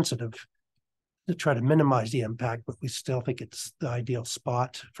are sensitive to try to minimize the impact, but we still think it's the ideal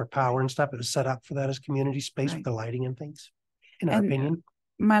spot for power and stuff. It was set up for that as community space with the lighting and things, in our opinion.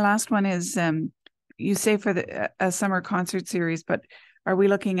 My last one is, you say for the a summer concert series, but are we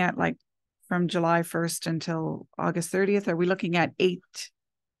looking at like from July 1st until August 30th? Are we looking at 8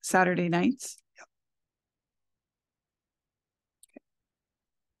 Saturday nights? Yep. Okay.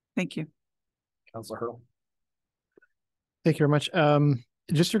 Thank you. Councillor Hurl. Thank you very much.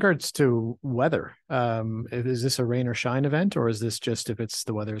 Just regards to weather, is this a rain or shine event, or is this just if it's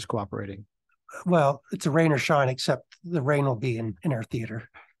the weather is cooperating? Well, it's a rain or shine, except the rain will be in our theater.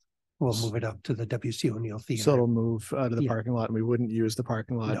 We'll move it up to the W.C. O'Neill Theater. So it'll move to the parking lot, and we wouldn't use the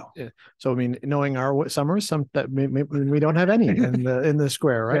parking lot. No. So I mean, knowing our summers, we don't have any in the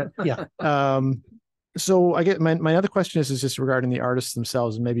square, right? Yeah. So I get my other question is just regarding the artists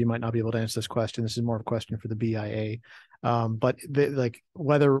themselves, and maybe you might not be able to answer this question. This is more of a question for the BIA. But like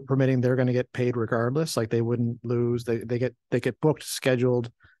weather permitting, they're going to get paid regardless. Like they wouldn't lose. They get booked,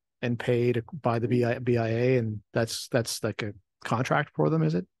 scheduled, and paid by the BIA, and that's like a contract for them,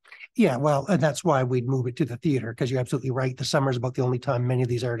 is it? Yeah, well, and that's why we'd move it to the theater, because you're absolutely right. The summer is about the only time many of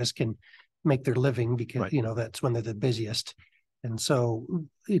these artists can make their living, because that's when they're the busiest. And so,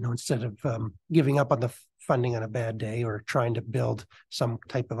 instead of giving up on the funding on a bad day or trying to build some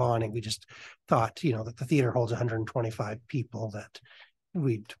type of awning, we just thought, that the theater holds 125 people, that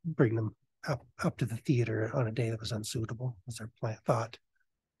we'd bring them up to the theater on a day that was unsuitable, was our thought.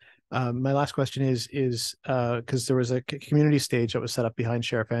 My last question is because there was a community stage that was set up behind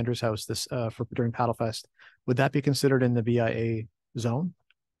Sheriff Andrews' house for during Paddle Fest. Would that be considered in the BIA zone?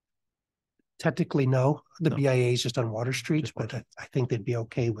 Technically, no. The No. BIA is just on Water Street, but I think they'd be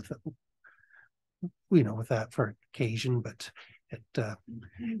okay with it, with that for occasion. But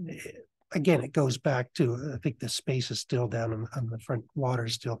again, it goes back to, I think the space is still down on the front. Water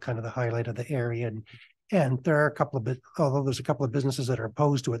is still kind of the highlight of the area, and there are a couple of although there's a couple of businesses that are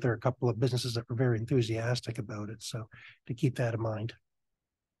opposed to it, there are a couple of businesses that were very enthusiastic about it. So to keep that in mind.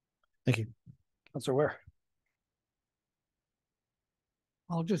 Thank you. Councillor Ware.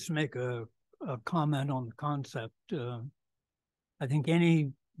 I'll just make a comment on the concept. I think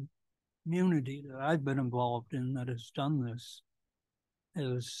any community that I've been involved in that has done this,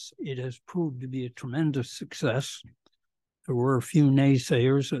 it has proved to be a tremendous success. There were a few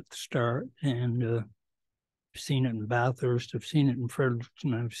naysayers at the start, and I've seen it in Bathurst, I've seen it in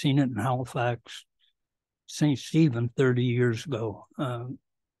Fredericton, I've seen it in Halifax, St. Stephen 30 years ago.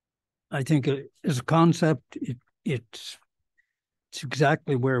 I think as a concept, it's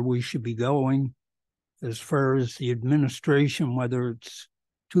exactly where we should be going. As far as the administration, whether it's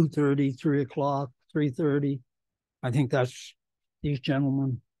 2:30, 3 o'clock, 3:30, I think that's these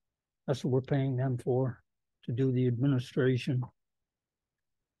gentlemen, that's what we're paying them for, to do the administration.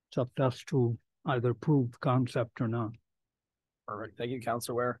 It's up to us to either approve the concept or not. Perfect. Thank you,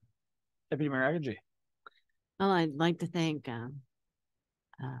 Councillor Ware. Deputy Mayor Agadji. Well, I'd like to thank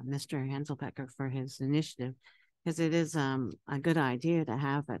Mr. Hanselbecker for his initiative, because it is a good idea to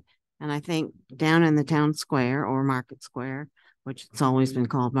have it. And I think down in the town square or Market Square, which it's always been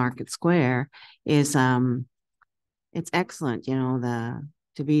called Market Square, is it's excellent,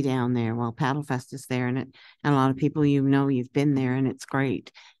 to be down there while Paddle Fest is there, and a lot of people you've been there, and it's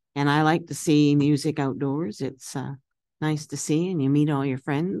great. And I like to see music outdoors. It's nice to see, and you meet all your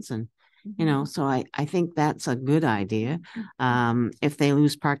friends, and so I think that's a good idea. If they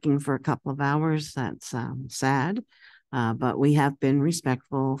lose parking for a couple of hours, that's sad. But we have been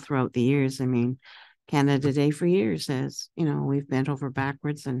respectful throughout the years. I mean, Canada Day for years says, we've bent over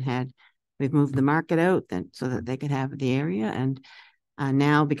backwards and we've moved the market out so that they could have the area. And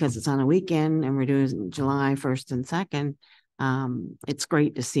now, because it's on a weekend and we're doing July 1st and 2nd, it's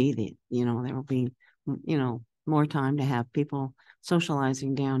great to see there will be, more time to have people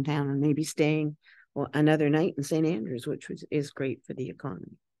socializing downtown and maybe staying another night in St. Andrews, which is great for the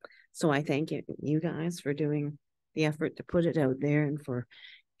economy. So I thank you guys for doing the effort to put it out there, and for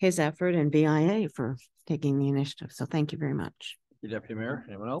his effort, and BIA for taking the initiative. So thank you very much. Deputy Mayor,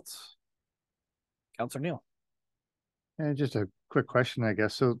 anyone else? Councillor Neal. And just a quick question, I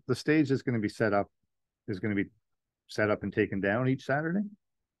guess. So the stage is going to be set up and taken down each Saturday?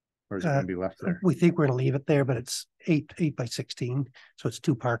 Or is it going to be left there? We think we're going to leave it there, but it's 8 by 16. So it's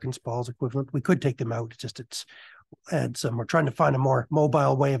 2 parking stalls equivalent. We could take them out. We're trying to find a more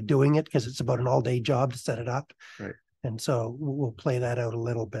mobile way of doing it, because it's about an all-day job to set it up. Right. And so we'll play that out a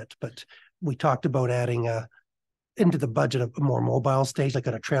little bit. But we talked about adding into the budget a more mobile stage, like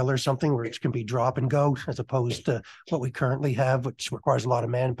on a trailer or something, where it can be drop and go, as opposed to what we currently have, which requires a lot of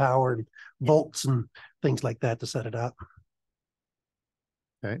manpower and bolts and things like that to set it up.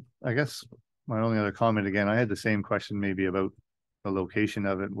 Okay. I guess my only other comment, again, I had the same question maybe about the location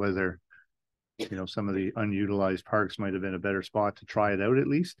of it, whether some of the unutilized parks might have been a better spot to try it out at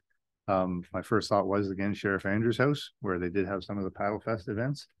least. My first thought was, again, Sheriff Andrews' house, where they did have some of the Paddle Fest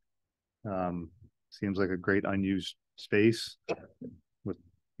events. Seems like a great unused space with,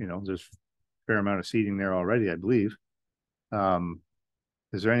 there's a fair amount of seating there already, I believe.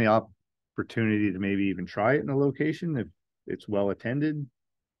 Is there any opportunity to maybe even try it in a location if it's well attended?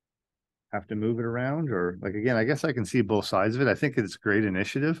 Have to move it around, or again, I guess I can see both sides of it. I think it's a great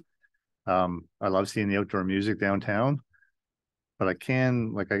initiative. I love seeing the outdoor music downtown, but I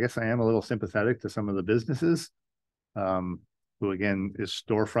guess I am a little sympathetic to some of the businesses, who again,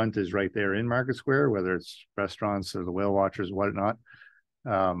 storefront is right there in Market Square, whether it's restaurants or the whale watchers, whatnot.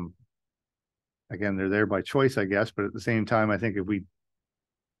 Again, they're there by choice, I guess, but at the same time, I think if we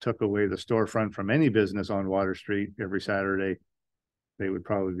took away the storefront from any business on Water Street every Saturday, they would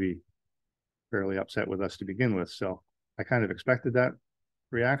probably be fairly upset with us to begin with. So I kind of expected that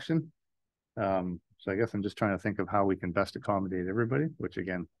reaction. So I guess I'm just trying to think of how we can best accommodate everybody, which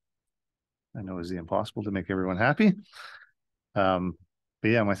again, I know is the impossible to make everyone happy. But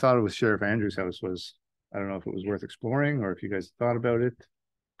yeah, my thought with Sheriff Andrews' house was, I don't know if it was worth exploring or if you guys thought about it.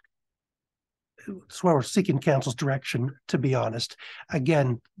 That's why we're seeking council's direction, to be honest.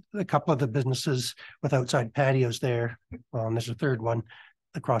 Again, a couple of the businesses with outside patios there, well, and there's a third one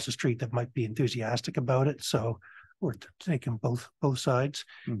across the street that might be enthusiastic about it. So we're taking both sides.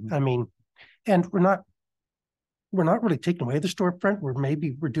 Mhm. I mean, and we're not really taking away the storefront. We're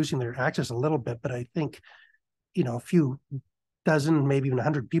maybe reducing their access a little bit, but I think, you know, a few dozen, maybe even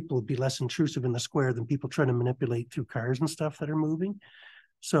 100 people would be less intrusive in the square than people trying to manipulate through cars and stuff that are moving.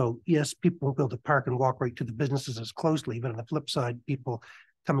 So yes, people will be able to park and walk right to the businesses as closely, but on the flip side, people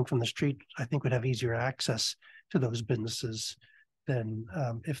coming from the street, I think, would have easier access to those businesses than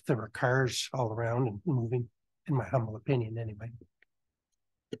if there were cars all around and moving, in my humble opinion, anyway.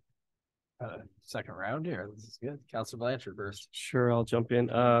 Second round here. This is good. Councillor Blanchard first. Sure, I'll jump in.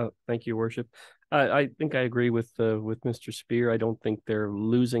 Thank you, Worship. I think I agree with Mr. Spear. I don't think they're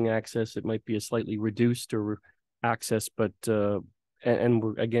losing access. It might be a slightly reduced or access, but and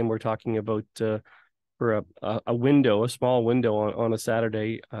we're talking about for a window, a small window on a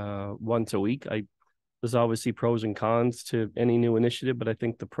Saturday once a week. There's obviously pros and cons to any new initiative, but I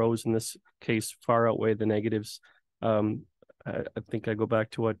think the pros in this case far outweigh the negatives. I think I go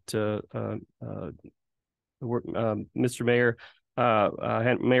back to what Mr. Mayor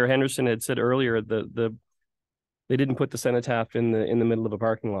Mayor Henderson had said earlier. They didn't put the cenotaph in the middle of a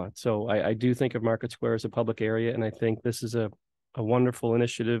parking lot. So I do think of Market Square as a public area, and I think this is a wonderful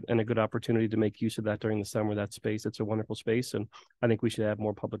initiative and a good opportunity to make use of that during the summer. That space, it's a wonderful space, and I think we should have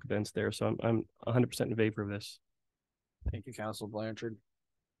more public events there. So I'm 100% in favor of this. Thank you, Councillor Blanchard.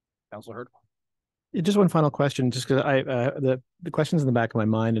 Councillor Hurd. Just one final question, just because the question's in the back of my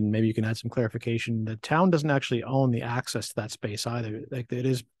mind, and maybe you can add some clarification. The town doesn't actually own the access to that space either. Like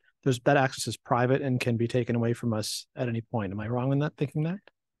that access is private and can be taken away from us at any point. Am I wrong in that, thinking that?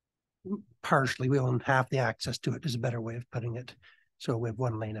 Partially, we own half the access to it, is a better way of putting it. So we have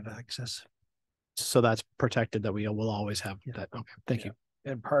one lane of access. So that's protected, that we will always have that. Okay, thank you.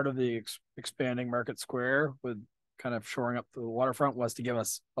 And part of the expanding Market Square with kind of shoring up the waterfront was to give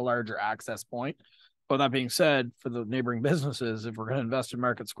us a larger access point. But that being said, for the neighboring businesses, if we're going to invest in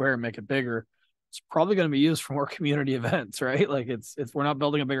Market Square and make it bigger, it's probably going to be used for more community events, right? Like it's we're not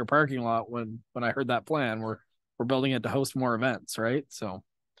building a bigger parking lot. When I heard that plan, we're building it to host more events, right? So,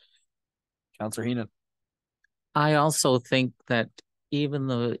 Councillor Heenan. I also think that even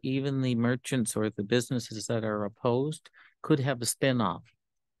the merchants or the businesses that are opposed could have a spin-off.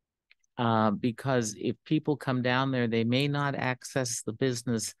 Because if people come down there, they may not access the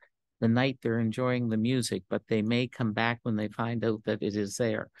business the night they're enjoying the music, but they may come back when they find out that it is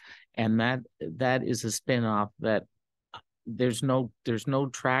there. And that is a spin-off that there's no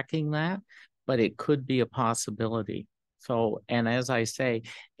tracking that, but it could be a possibility. So, and as I say,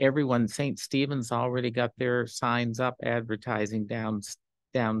 St. Stephen's already got their signs up advertising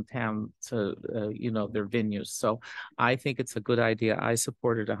downtown to their venues. So I think it's a good idea. I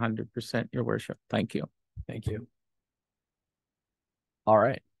support it 100%, Your Worship. Thank you. Thank you. All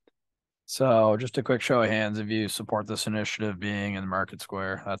right. So just a quick show of hands if you support this initiative being in Market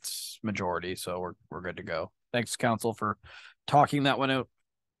Square. That's majority, so we're good to go. Thanks, Council, for talking that one out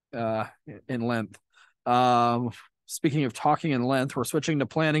in length. Speaking of talking in length, we're switching to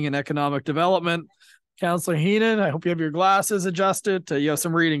planning and economic development. Councillor Heenan, I hope you have your glasses adjusted. You have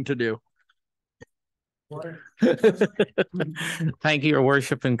some reading to do. Thank you, Your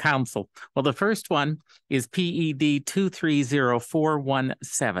Worship and Council. Well, the first one is PED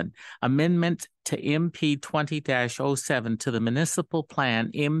 230417, Amendment to MP 20-07 to the Municipal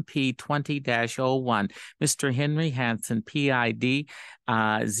Plan MP 20-01. Mr. Henry Hansen, PID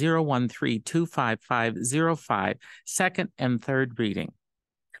 013-25505, second and third reading.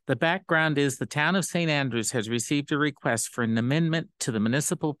 The background is the town of St. Andrews has received a request for an amendment to the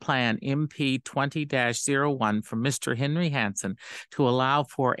Municipal Plan MP 20-01 from Mr. Henry Hansen to allow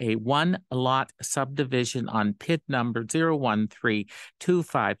for a one-lot subdivision on PID number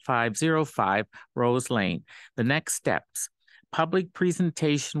 013-25505 Rose Lane. The next steps. Public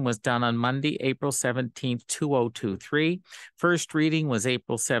presentation was done on Monday, April 17th, 2023. First reading was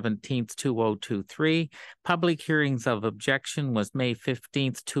April 17th, 2023. Public hearings of objection was May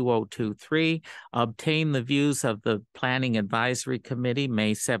 15th, 2023. Obtain the views of the Planning Advisory Committee,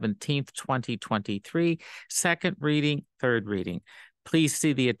 May 17th, 2023. Second reading, third reading. Please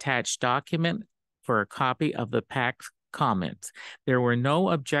see the attached document for a copy of the PAC's comments. There were no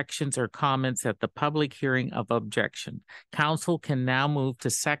objections or comments at the public hearing of objection. Council can now move to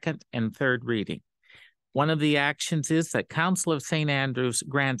second and third reading. One of the actions is that Council of St. Andrews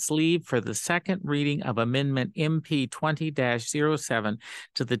grants leave for the second reading of Amendment MP 20-07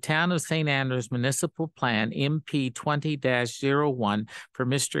 to the Town of St. Andrews Municipal Plan MP 20-01 for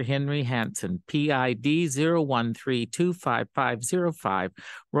Mr. Henry Hansen, PID 013-25505,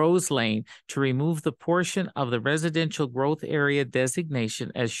 Rose Lane, to remove the portion of the residential growth area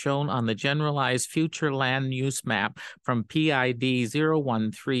designation as shown on the generalized future land use map from PID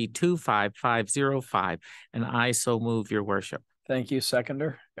 013-25505. And I so move, your worship. Thank you.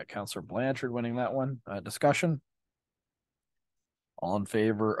 Seconder. Got Councillor Blanchard winning that one. Discussion. All in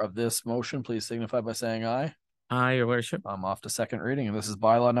favor of this motion, please signify by saying aye. Aye, your worship. I'm off to second reading, and this is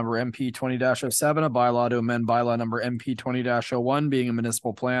bylaw number MP 20-07, a bylaw to amend bylaw number MP 20-01, being a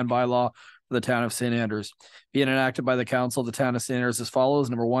municipal plan bylaw for the Town of St. Andrews. Being enacted by the Council of the Town of St. Andrews as follows.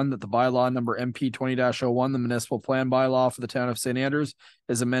 Number one, that the bylaw number MP 20-01, the municipal plan bylaw for the Town of St. Andrews,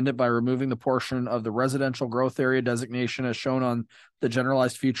 is amended by removing the portion of the residential growth area designation as shown on the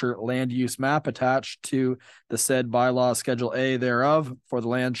generalized future land use map attached to the said bylaw Schedule A thereof for the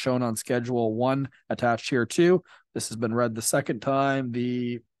land shown on Schedule 1 attached here too. This has been read the second time,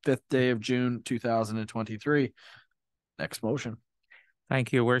 the 5th day of June, 2023. Next motion.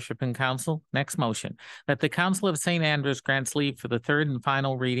 Thank you, your worship and council. Next motion, that the Council of St. Andrews grants leave for the third and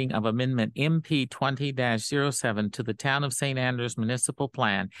final reading of Amendment MP 20-07 to the Town of St. Andrews Municipal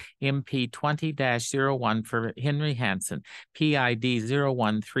Plan MP 20-01 for Henry Hansen, PID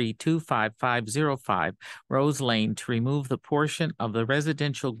 013-25505, Rose Lane, to remove the portion of the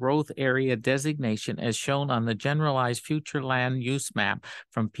residential growth area designation as shown on the generalized future land use map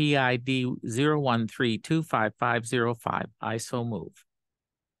from PID 013-25505. I so move.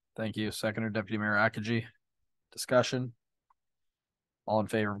 Thank you. Seconder, Deputy Mayor Akaji. Discussion. All in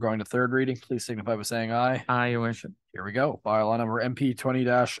favor of going to third reading, please signify by saying aye. Aye, your worship. Here we go. Bylaw number MP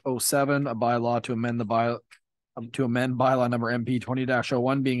 20-07, a bylaw to amend bylaw number MP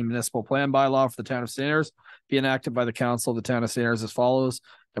 20-01, being a municipal plan bylaw for the Town of St. Andrews, be enacted by the Council of the Town of St. Andrews as follows.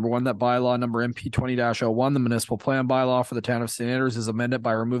 Number one, that bylaw number MP 20-01, the municipal plan bylaw for the Town of St. Andrews, is amended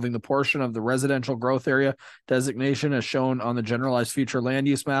by removing the portion of the residential growth area designation as shown on the generalized future land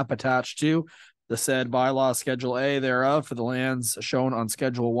use map attached to the said bylaw Schedule A thereof for the lands shown on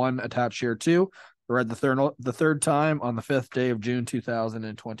Schedule 1 attached here too. Read the third time on the 5th day of June,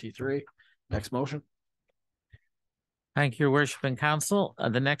 2023. Next motion. Thank you, your worship and council.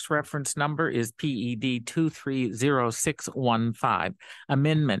 The next reference number is PED 230615.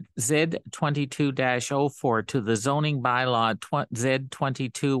 Amendment Z22-04 to the zoning bylaw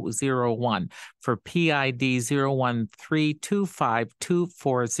Z2201 for PID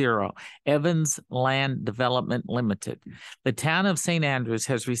 013-25240, Evans Land Development Limited. The Town of St. Andrews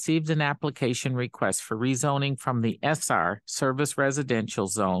has received an application request for rezoning from the SR Service Residential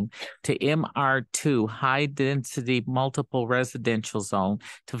Zone to MR2 High Density Multiple Residential Zone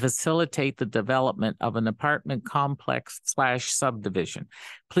to facilitate the development of an apartment complex / subdivision.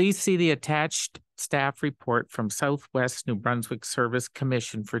 Please see the attached staff report from Southwest New Brunswick Service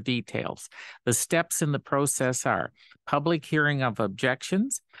Commission for details. The steps in the process are public hearing of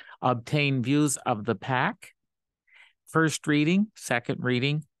objections, obtain views of the PAC, first reading, second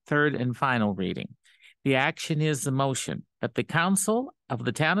reading, third and final reading. The action is the motion that the Council of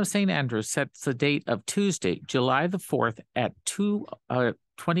the Town of St. Andrews sets the date of Tuesday, July the 4th at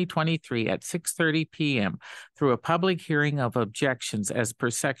 2023 at 6:30 p.m. through a public hearing of objections as per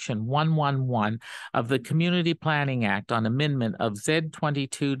section 111 of the Community Planning Act on amendment of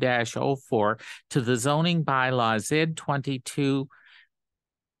Z22-04 to the zoning bylaw Z22-01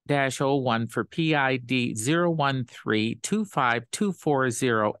 for PID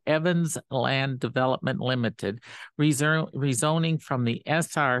 013-25240 Evans Land Development Limited, rezoning from the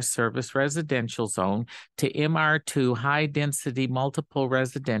SR Service Residential Zone to MR2 High Density Multiple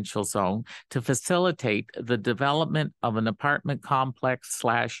Residential Zone to facilitate the development of an apartment complex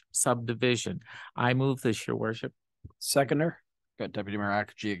 / subdivision. I move this, your worship. Seconder, got Deputy Mayor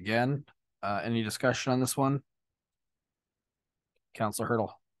Akaji again. Any discussion on this one? Councillor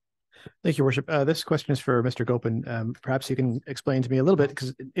Hurdle. Thank you, Worship. This question is for Mr. Gopin. Perhaps you can explain to me a little bit,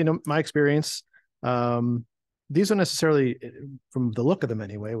 because in my experience, these don't necessarily, from the look of them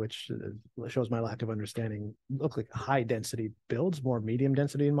anyway, which shows my lack of understanding, look like high density builds, more medium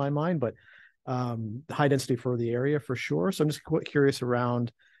density in my mind, but high density for the area for sure. So I'm just quite curious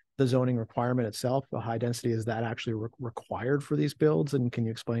around the zoning requirement itself, the high density, is that actually required for these builds? And can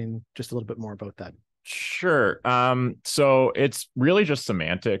you explain just a little bit more about that? Sure. So it's really just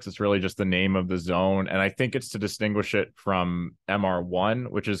semantics. It's really just the name of the zone. And I think it's to distinguish it from MR1,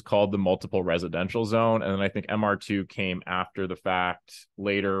 which is called the multiple residential zone. And then I think MR2 came after the fact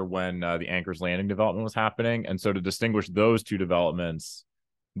later when the Anchor's Landing development was happening. And so to distinguish those two developments,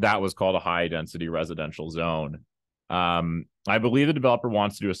 that was called a high density residential zone. I believe the developer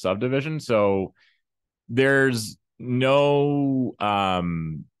wants to do a subdivision. So there's no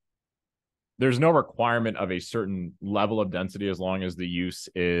requirement of a certain level of density as long as the use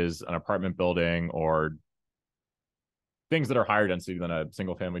is an apartment building or things that are higher density than a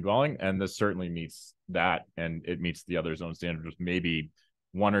single family dwelling. And this certainly meets that, and it meets the other zone standards, maybe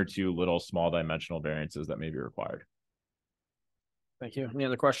one or two little small dimensional variances that may be required. Thank you. Any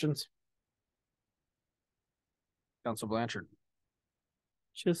other questions? Councillor Blanchard.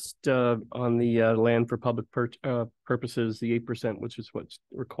 Just on the land for public purposes, the 8%, which is what's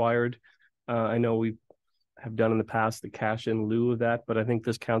required. I know we have done in the past the cash in lieu of that, but I think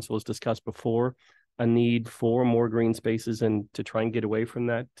this council has discussed before a need for more green spaces and to try and get away from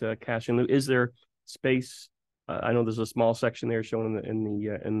that cash in lieu. Is there space? I know there's a small section there shown in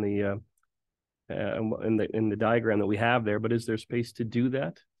the diagram that we have there, but is there space to do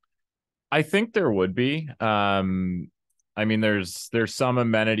that? I think there would be. I mean, there's some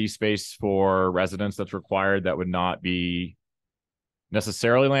amenity space for residents that's required that would not be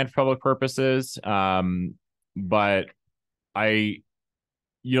necessarily land for public purposes. But I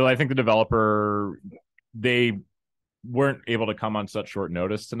think the developer, they weren't able to come on such short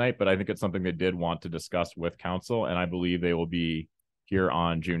notice tonight, but I think it's something they did want to discuss with council. And I believe they will be here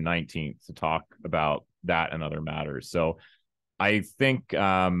on June 19th to talk about that and other matters. So I think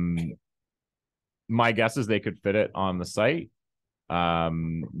my guess is they could fit it on the site.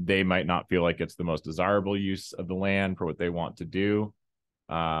 They might not feel like it's the most desirable use of the land for what they want to do.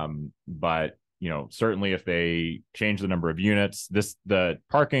 But certainly if they change the number of units, the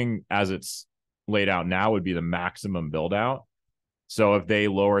parking as it's laid out now would be the maximum build out. So if they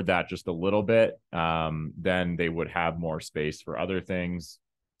lowered that just a little bit, then they would have more space for other things.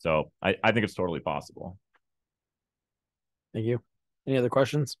 So I think it's totally possible. Thank you. Any other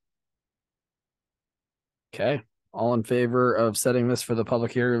questions? Okay. All in favor of setting this for the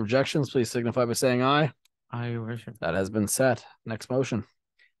public hearing of objections, please signify by saying aye. Aye, Your Worship. That has been set. Next motion.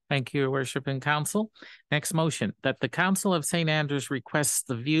 Thank you, Your Worship and Council. Next motion, that the Council of St. Andrews requests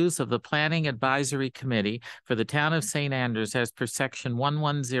the views of the Planning Advisory Committee for the Town of St. Andrews as per Section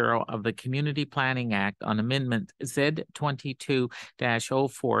 110 of the Community Planning Act on Amendment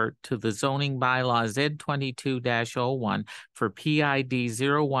Z22-04 to the Zoning Bylaw Z22-01 for PID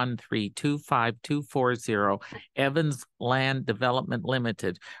 013-25240 Evans Land Development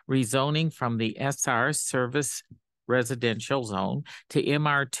Limited, rezoning from the SR Service Residential Zone to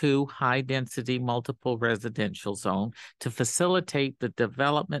MR2 High Density Multiple Residential Zone to facilitate the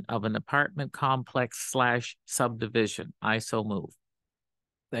development of an apartment complex / subdivision. I so move.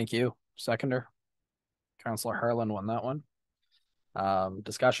 Thank you. Seconder. Councillor Harlan won that one.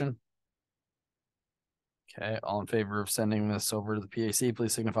 Discussion. Okay. All in favor of sending this over to the PAC,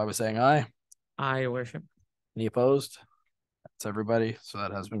 please signify by saying aye. Aye, Your Worship. Any opposed? That's everybody. So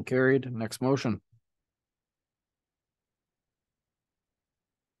that has been carried. Next motion.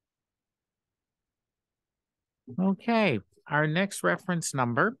 Okay, our next reference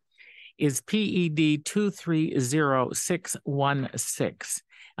number is PED 230616.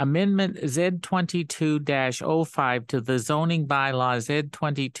 Amendment Z22-05 to the zoning bylaw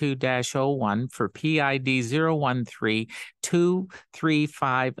Z22-01 for PID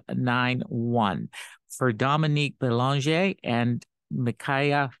 013-23591 for Dominique Berlenger and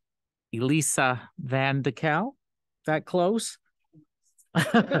Micaiah Elisa Van de Cal. Is that close?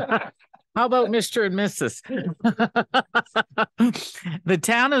 How about Mr. and Mrs.? The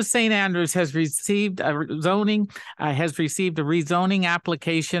town of St. Andrews has received a rezoning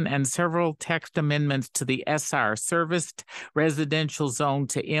application and several text amendments to the SR Serviced Residential Zone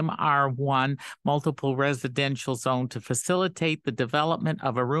to MR1 Multiple Residential Zone to facilitate the development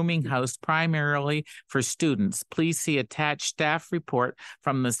of a rooming house primarily for students. Please see attached staff report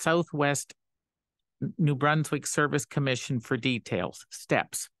from the Southwest New Brunswick Service Commission for details.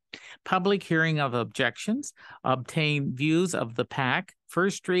 Steps. Public hearing of objections, obtain views of the PAC,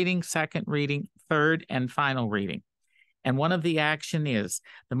 first reading, second reading, third and final reading. And one of the action is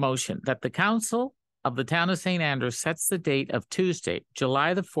the motion that the council of the Town of St. Andrews sets the date of Tuesday,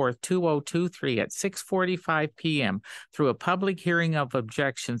 July the 4th, 2023 at 6:45 p.m. through a public hearing of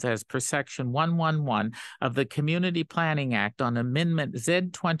objections as per Section 111 of the Community Planning Act on Amendment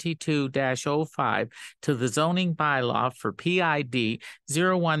Z22-05 to the zoning bylaw for PID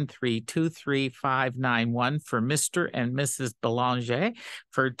 013-23591 for Mr. and Mrs. Berlenger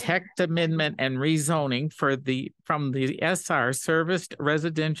for text amendment and rezoning from the SR Serviced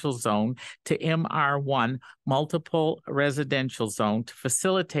Residential Zone to MR1 Multiple Residential Zone to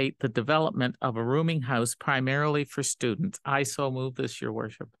facilitate the development of a rooming house primarily for students. I so move this, Your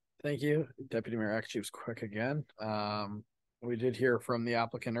Worship. Thank you. Deputy Mayor actually was quick again. We did hear from the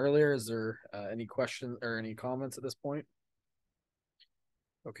applicant earlier. Is there any question or any comments at this point?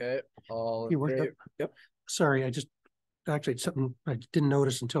 Okay. Your Worship. Yep. Sorry, actually something I didn't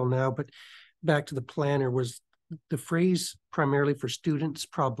notice until now, but back to the planner, was the phrase primarily for students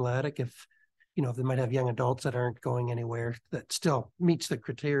problematic if, you know, they might have young adults that aren't going anywhere that still meets the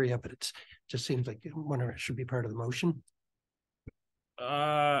criteria, but it just seems like one should be part of the motion.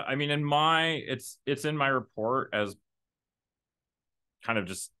 I mean, it's in my report as kind of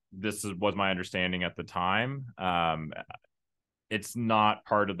just, was my understanding at the time. It's not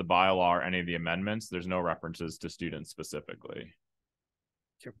part of the bylaw or any of the amendments. There's no references to students specifically.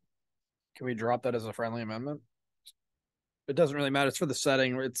 Can we drop that as a friendly amendment? It doesn't really matter. It's for the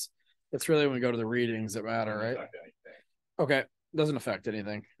setting. It's really when we go to the readings that matter, right? Okay. Doesn't affect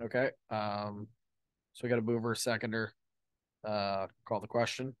anything. Okay. So we got a mover, seconder. Call the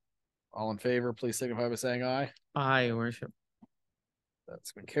question. All in favor, please signify by saying aye. Aye, Your Worship.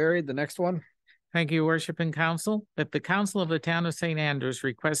 That's been carried. The next one. Thank you, Worship and Council. That the Council of the Town of St. Andrews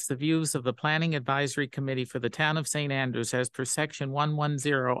requests the views of the Planning Advisory Committee for the Town of St. Andrews as per Section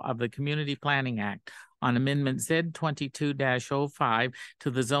 110 of the Community Planning Act on Amendment Z22-05 to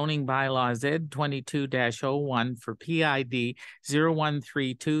the zoning bylaw Z22-01 for PID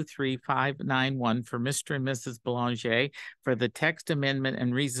 013-23591 for Mr. and Mrs. Berlenger for the text amendment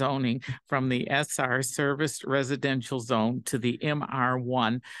and rezoning from the SR Serviced Residential Zone to the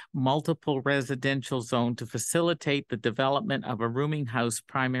MR1 Multiple Residential Zone to facilitate the development of a rooming house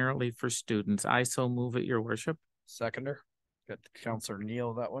primarily for students. I so move it, Your Worship. Seconder. Got Councillor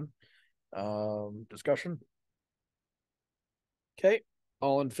Neal, that one. Discussion. Okay,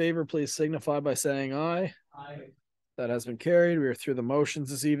 all in favor, please signify by saying aye. Aye. That has been carried. We are through the motions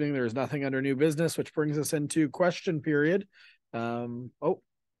this evening. There is nothing under new business, which brings us into question period. Mr.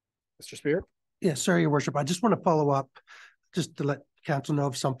 Spear. Yeah, sorry, Your Worship. I just want to follow up just to let council know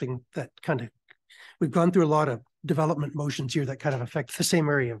of something that kind of, we've gone through a lot of development motions here that kind of affect the same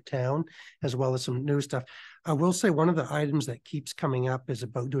area of town, as well as some new stuff. I will say one of the items that keeps coming up is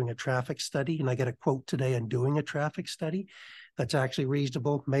about doing a traffic study. And I get a quote today on doing a traffic study that's actually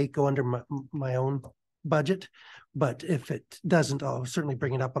reasonable, may go under my own budget. But if it doesn't, I'll certainly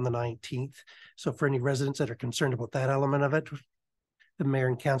bring it up on the 19th. So for any residents that are concerned about that element of it, the mayor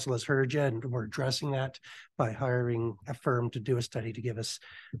and council has heard you, and we're addressing that by hiring a firm to do a study to give us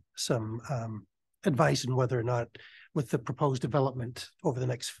some advice on whether or not, with the proposed development over the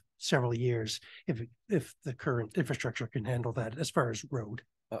next several years, if the current infrastructure can handle that as far as road.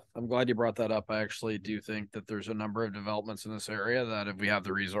 I'm glad you brought that up. I actually do think that there's a number of developments in this area that if we have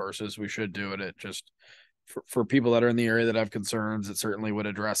the resources, we should do it. It just, for people that are in the area that have concerns, it certainly would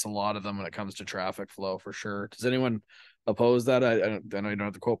address a lot of them when it comes to traffic flow for sure. Does anyone oppose that? I know you don't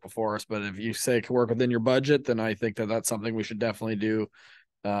have the quote before us, but if you say it can work within your budget, then I think that that's something we should definitely do,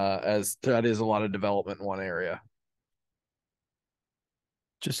 as that is a lot of development in one area.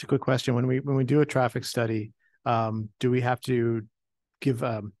 Just a quick question. When we do a traffic study, do we have to give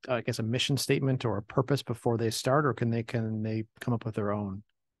I guess a mission statement or a purpose before they start, or can they come up with their own?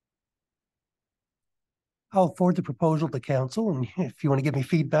 I'll forward the proposal to council, and if you want to give me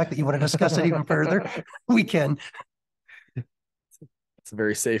feedback that you want to discuss it even further, we can. It's a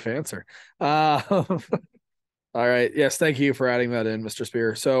very safe answer. All right. Yes, thank you for adding that in, Mr.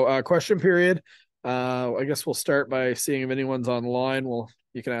 Spear. So question period. I guess we'll start by seeing if anyone's online.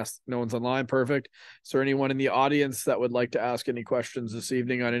 You can ask. No one's online. Perfect. Is there anyone in the audience that would like to ask any questions this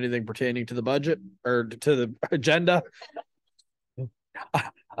evening on anything pertaining to the budget or to the agenda?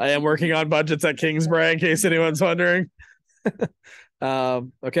 I am working on budgets at Kingsborough, in case anyone's wondering.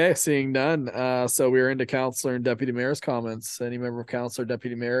 Okay, seeing none. So we're into Councillor and Deputy Mayor's comments. Any member of Council or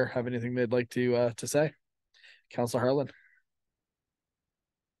Deputy Mayor have anything they'd like to say? Councillor Harlan.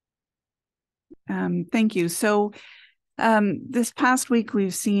 Thank you. So this past week,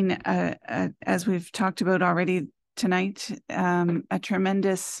 we've seen, as we've talked about already tonight, a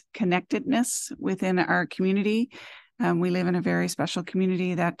tremendous connectedness within our community. We live in a very special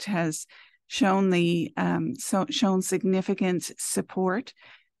community that has shown shown significant support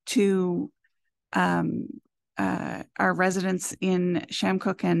to our residents in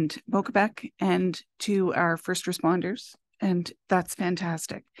Shamcook and Bocabec and to our first responders. And that's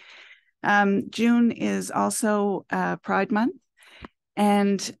fantastic. June is also Pride Month.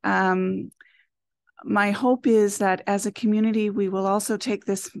 And my hope is that as a community, we will also take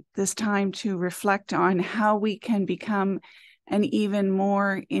this time to reflect on how we can become an even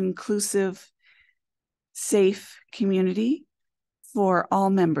more inclusive, safe community for all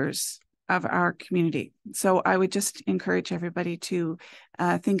members of our community. So I would just encourage everybody to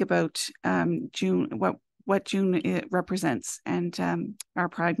think about June, what June it represents, and our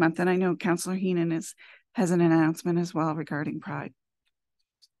Pride Month. And I know Councillor Heenan has an announcement as well regarding Pride.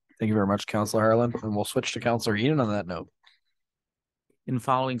 Thank you very much, Councillor Harlan. And we'll switch to Councillor Heenan on that note. In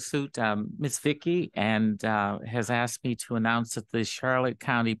following suit, Miss Vicky has asked me to announce that the Charlotte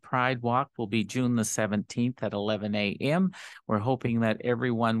County Pride Walk will be June the 17th at 11 a.m. We're hoping that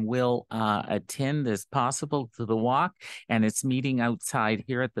everyone will attend as possible to the walk, and it's meeting outside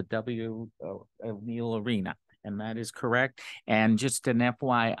here at the W. O'Neill Arena. And that is correct. And just an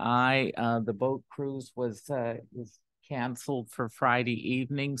FYI, the boat cruise was canceled for Friday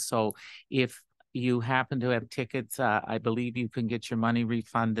evening. So if you happen to have tickets, I believe you can get your money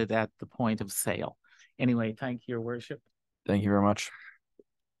refunded at the point of sale. Anyway, thank you, Your Worship. Thank you very much.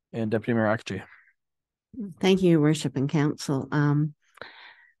 And Deputy Mayor Akji. Thank you, Your Worship and Council.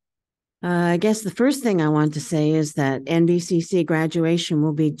 I guess the first thing I want to say is that NBCC graduation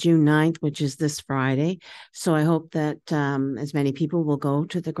will be June 9th, which is this Friday. So I hope that as many people will go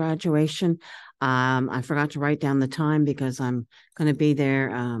to the graduation. I forgot to write down the time because I'm going to be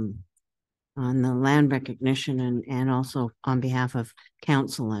there on the land recognition and also on behalf of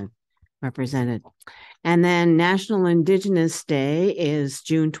council I've represented. And then National Indigenous Day is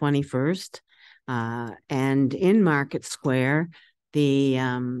June 21st. And in Market Square, the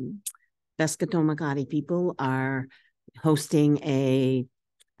Beskotomakati people are hosting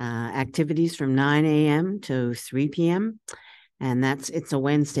activities from 9 a.m. to 3 p.m. And it's a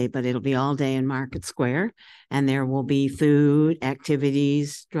Wednesday, but it'll be all day in Market Square. And there will be food,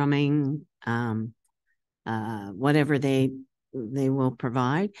 activities, drumming, whatever they will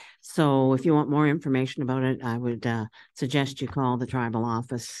provide. So if you want more information about it, I would suggest you call the tribal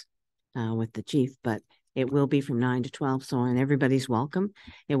office with the chief, but it will be from 9 to 12. So, and everybody's welcome.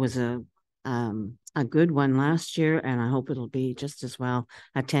 It was a good one last year, and I hope it'll be just as well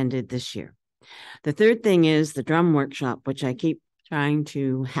attended this year. The third thing is the drum workshop, which I keep trying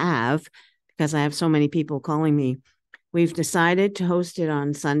to have because I have so many people calling me. We've decided to host it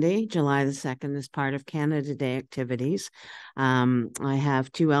on Sunday, July the 2nd, as part of Canada Day activities. I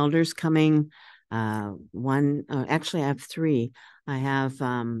have 2 elders coming. Actually, I have 3. I have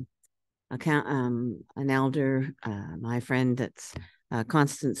an elder, my friend that's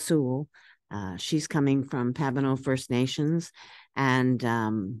Constance Sewell. She's coming from Pabineau First Nations, and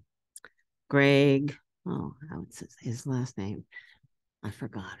Greg, what's his last name? I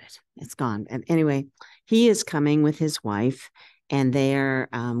forgot it. It's gone. And anyway, he is coming with his wife, and they're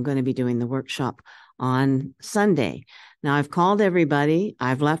going to be doing the workshop on Sunday. Now, I've called everybody.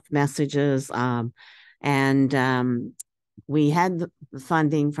 I've left messages, and we had the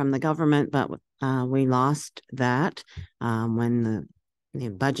funding from the government, but we lost that when the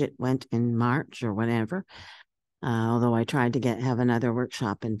budget went in March or whatever. Although I tried to have another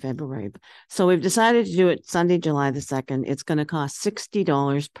workshop in February. So we've decided to do it Sunday, July the 2nd. It's going to cost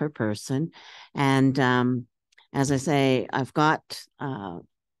 $60 per person. And as I say, I've got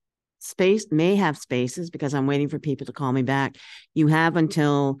may have spaces because I'm waiting for people to call me back. You have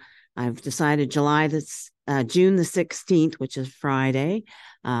until, I've decided June the 16th, which is Friday,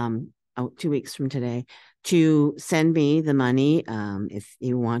 2 weeks from today, to send me the money if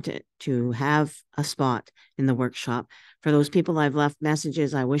you want it to have a spot in the workshop. For those people I've left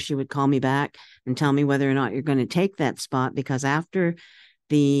messages, I wish you would call me back and tell me whether or not you're going to take that spot, because after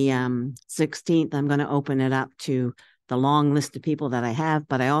the 16th, I'm going to open it up to the long list of people that I have,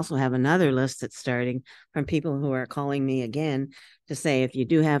 but I also have another list that's starting from people who are calling me again to say if you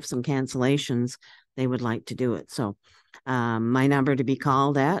do have some cancellations, they would like to do it. So my number to be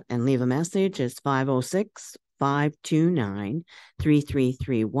called at and leave a message is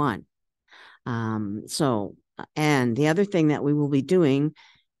 506-529-3331. And the other thing that we will be doing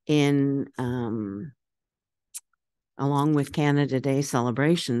along with Canada Day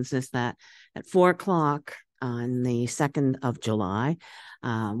celebrations is that at 4:00 on the 2nd of July,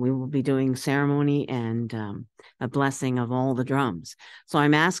 we will be doing ceremony and a blessing of all the drums. So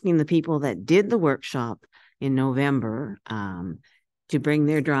I'm asking the people that did the workshop in November, to bring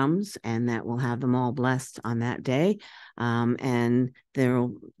their drums, and that we'll have them all blessed on that day. And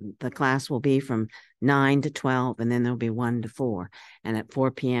the class will be from 9 to 12, and then there'll be 1 to 4. And at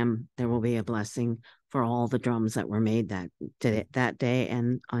 4 p.m. there will be a blessing for all the drums that were made that day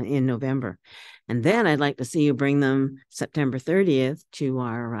and in November. And then I'd like to see you bring them September 30th to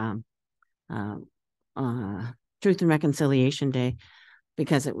our Truth and Reconciliation Day,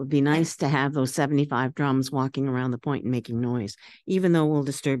 because it would be nice to have those 75 drums walking around the point and making noise, even though we'll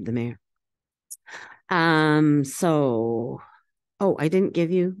disturb the mayor. Oh, I didn't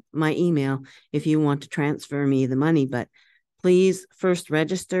give you my email if you want to transfer me the money, but please first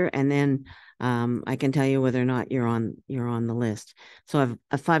register, and then I can tell you whether or not you're on the list. So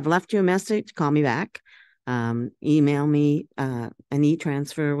if I've left you a message, call me back. Email me an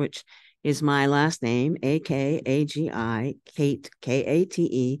e-transfer, which is my last name, AKAGI, Kate,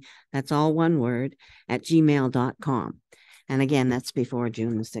 Kate, that's all one word, at gmail.com. And again, that's before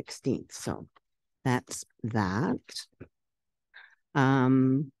June the 16th. So that's that.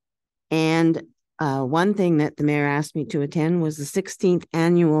 And one thing that the mayor asked me to attend was the 16th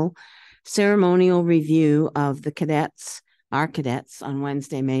annual ceremonial review of the cadets, our cadets, on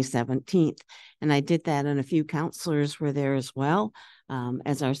Wednesday, May 17th. And I did that, and a few councillors were there as well,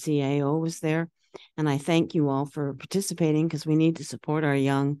 as our CAO was there. And I thank you all for participating, because we need to support our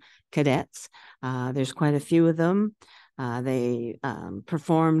young cadets. There's quite a few of them. They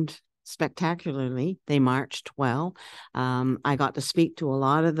performed spectacularly. They marched well. I got to speak to a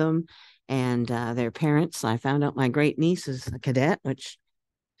lot of them and their parents. I found out my great niece is a cadet, which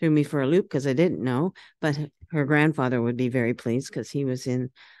threw me for a loop because I didn't know, but her grandfather would be very pleased because he was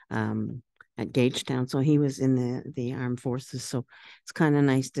in at Gagetown, so he was in the armed forces. So it's kind of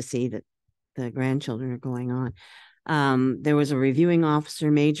nice to see that the grandchildren are going on. There was a reviewing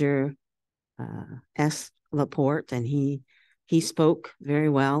officer, Major S. Laporte, and he spoke very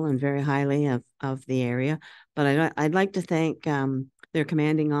well and very highly of the area. But I'd like to thank their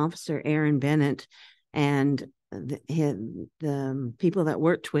commanding officer, Aaron Bennett, and the people that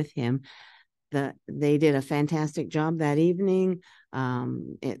worked with him. They did a fantastic job that evening.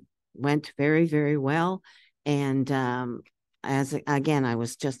 It went very, very well. And again, I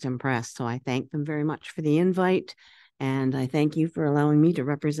was just impressed. So I thank them very much for the invite. And I thank you for allowing me to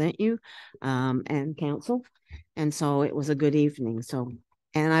represent you and council. And so it was a good evening.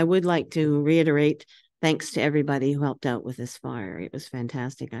 And I would like to reiterate, thanks to everybody who helped out with this fire. It was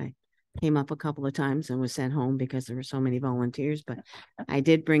fantastic. I came up a couple of times and was sent home because there were so many volunteers, but I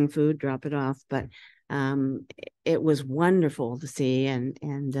did bring food, drop it off. But it was wonderful to see.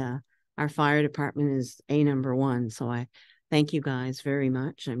 And our fire department is #1. So I thank you guys very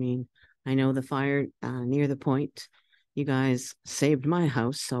much. I mean, I know the fire near the point, you guys saved my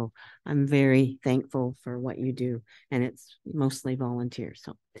house, so I'm very thankful for what you do, and it's mostly volunteers.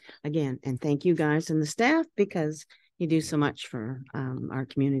 So again, and thank you guys and the staff, because you do so much for our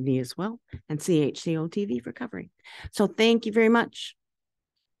community as well, and CHCO TV for covering. So thank you very much.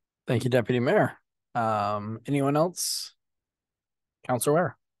 Thank you, Deputy Mayor. Anyone else?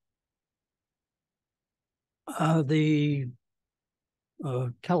 Councillor Ware. The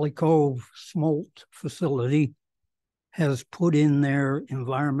Kelly Cove Smolt facility has put in their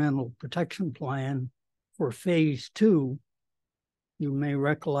environmental protection plan for phase 2. You may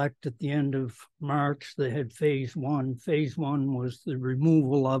recollect at the end of March, they had phase 1. Phase 1 was the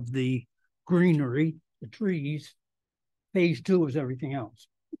removal of the greenery, the trees. Phase 2 is everything else.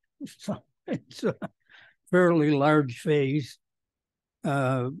 So it's a fairly large phase.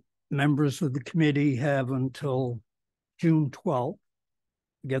 Members of the committee have until June 12th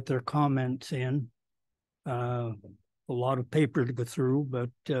to get their comments in. A lot of paper to go through, but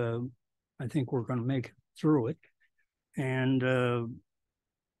I think we're going to make it through it. And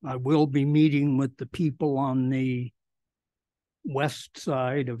I will be meeting with the people on the west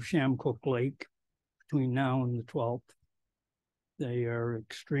side of Shamcook Lake between now and the 12th. They are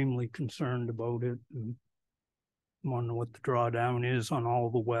extremely concerned about it and want to know what the drawdown is on all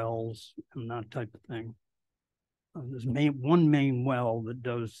the wells and that type of thing. There's one main well that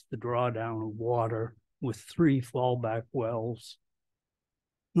does the drawdown of water with 3 fallback wells.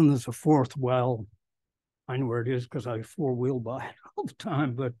 And there's a 4th well. I know where it is because I 4-wheel by it all the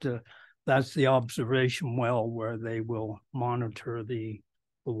time, but that's the observation well where they will monitor the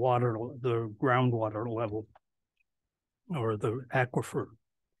water, the groundwater level or the aquifer.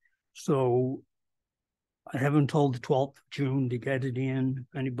 So I haven't told the 12th of June to get it in.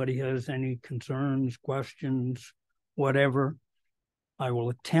 If anybody has any concerns, questions, whatever, I will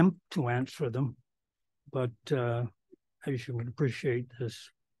attempt to answer them. But as you can appreciate,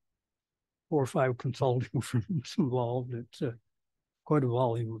 there's 4 or 5 consulting firms involved. It's quite a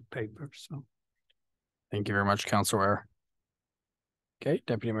volume of paper. So Thank you very much, Councillor Ware. Okay,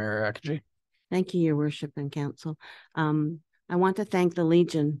 Deputy Mayor Akaji. Thank you, Your Worship and Council. I want to thank the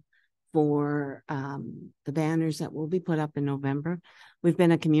Legion for the banners that will be put up in November. We've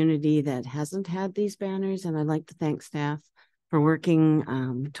been a community that hasn't had these banners, and I'd like to thank staff for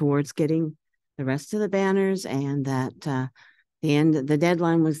working towards getting the rest of the banners, and that the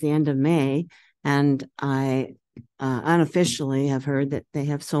deadline was the end of May, and I unofficially have heard that they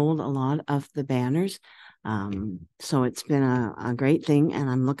have sold a lot of the banners. So it's been a great thing, and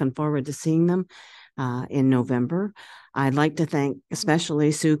I'm looking forward to seeing them in November. I'd like to thank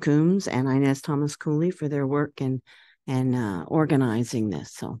especially Sue Coombs and Inez Thomas Cooley for their work and organizing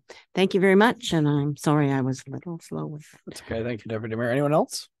this. So thank you very much, and I'm sorry I was a little slow with it. That's okay. Thank you, Deputy Mayor. Anyone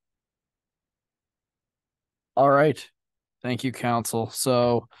else? All right. Thank you, Council.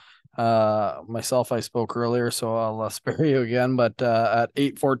 So myself, I spoke earlier, so I'll spare you again, but at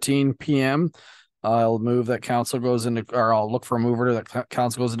 8:14 p.m. I'll move that council goes into, or I'll look for a mover that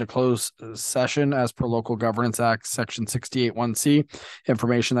council goes into closed session as per Local Governance Act, Section 68(1)(c).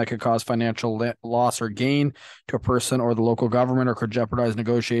 Information that could cause financial loss or gain to a person or the local government or could jeopardize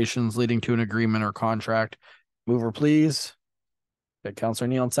negotiations leading to an agreement or contract. Mover, please. Okay, Councillor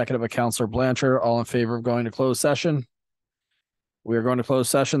Neal, and seconded by Councillor Blanchard. All in favor of going to closed session? We are going to closed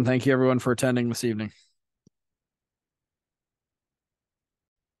session. Thank you, everyone, for attending this evening.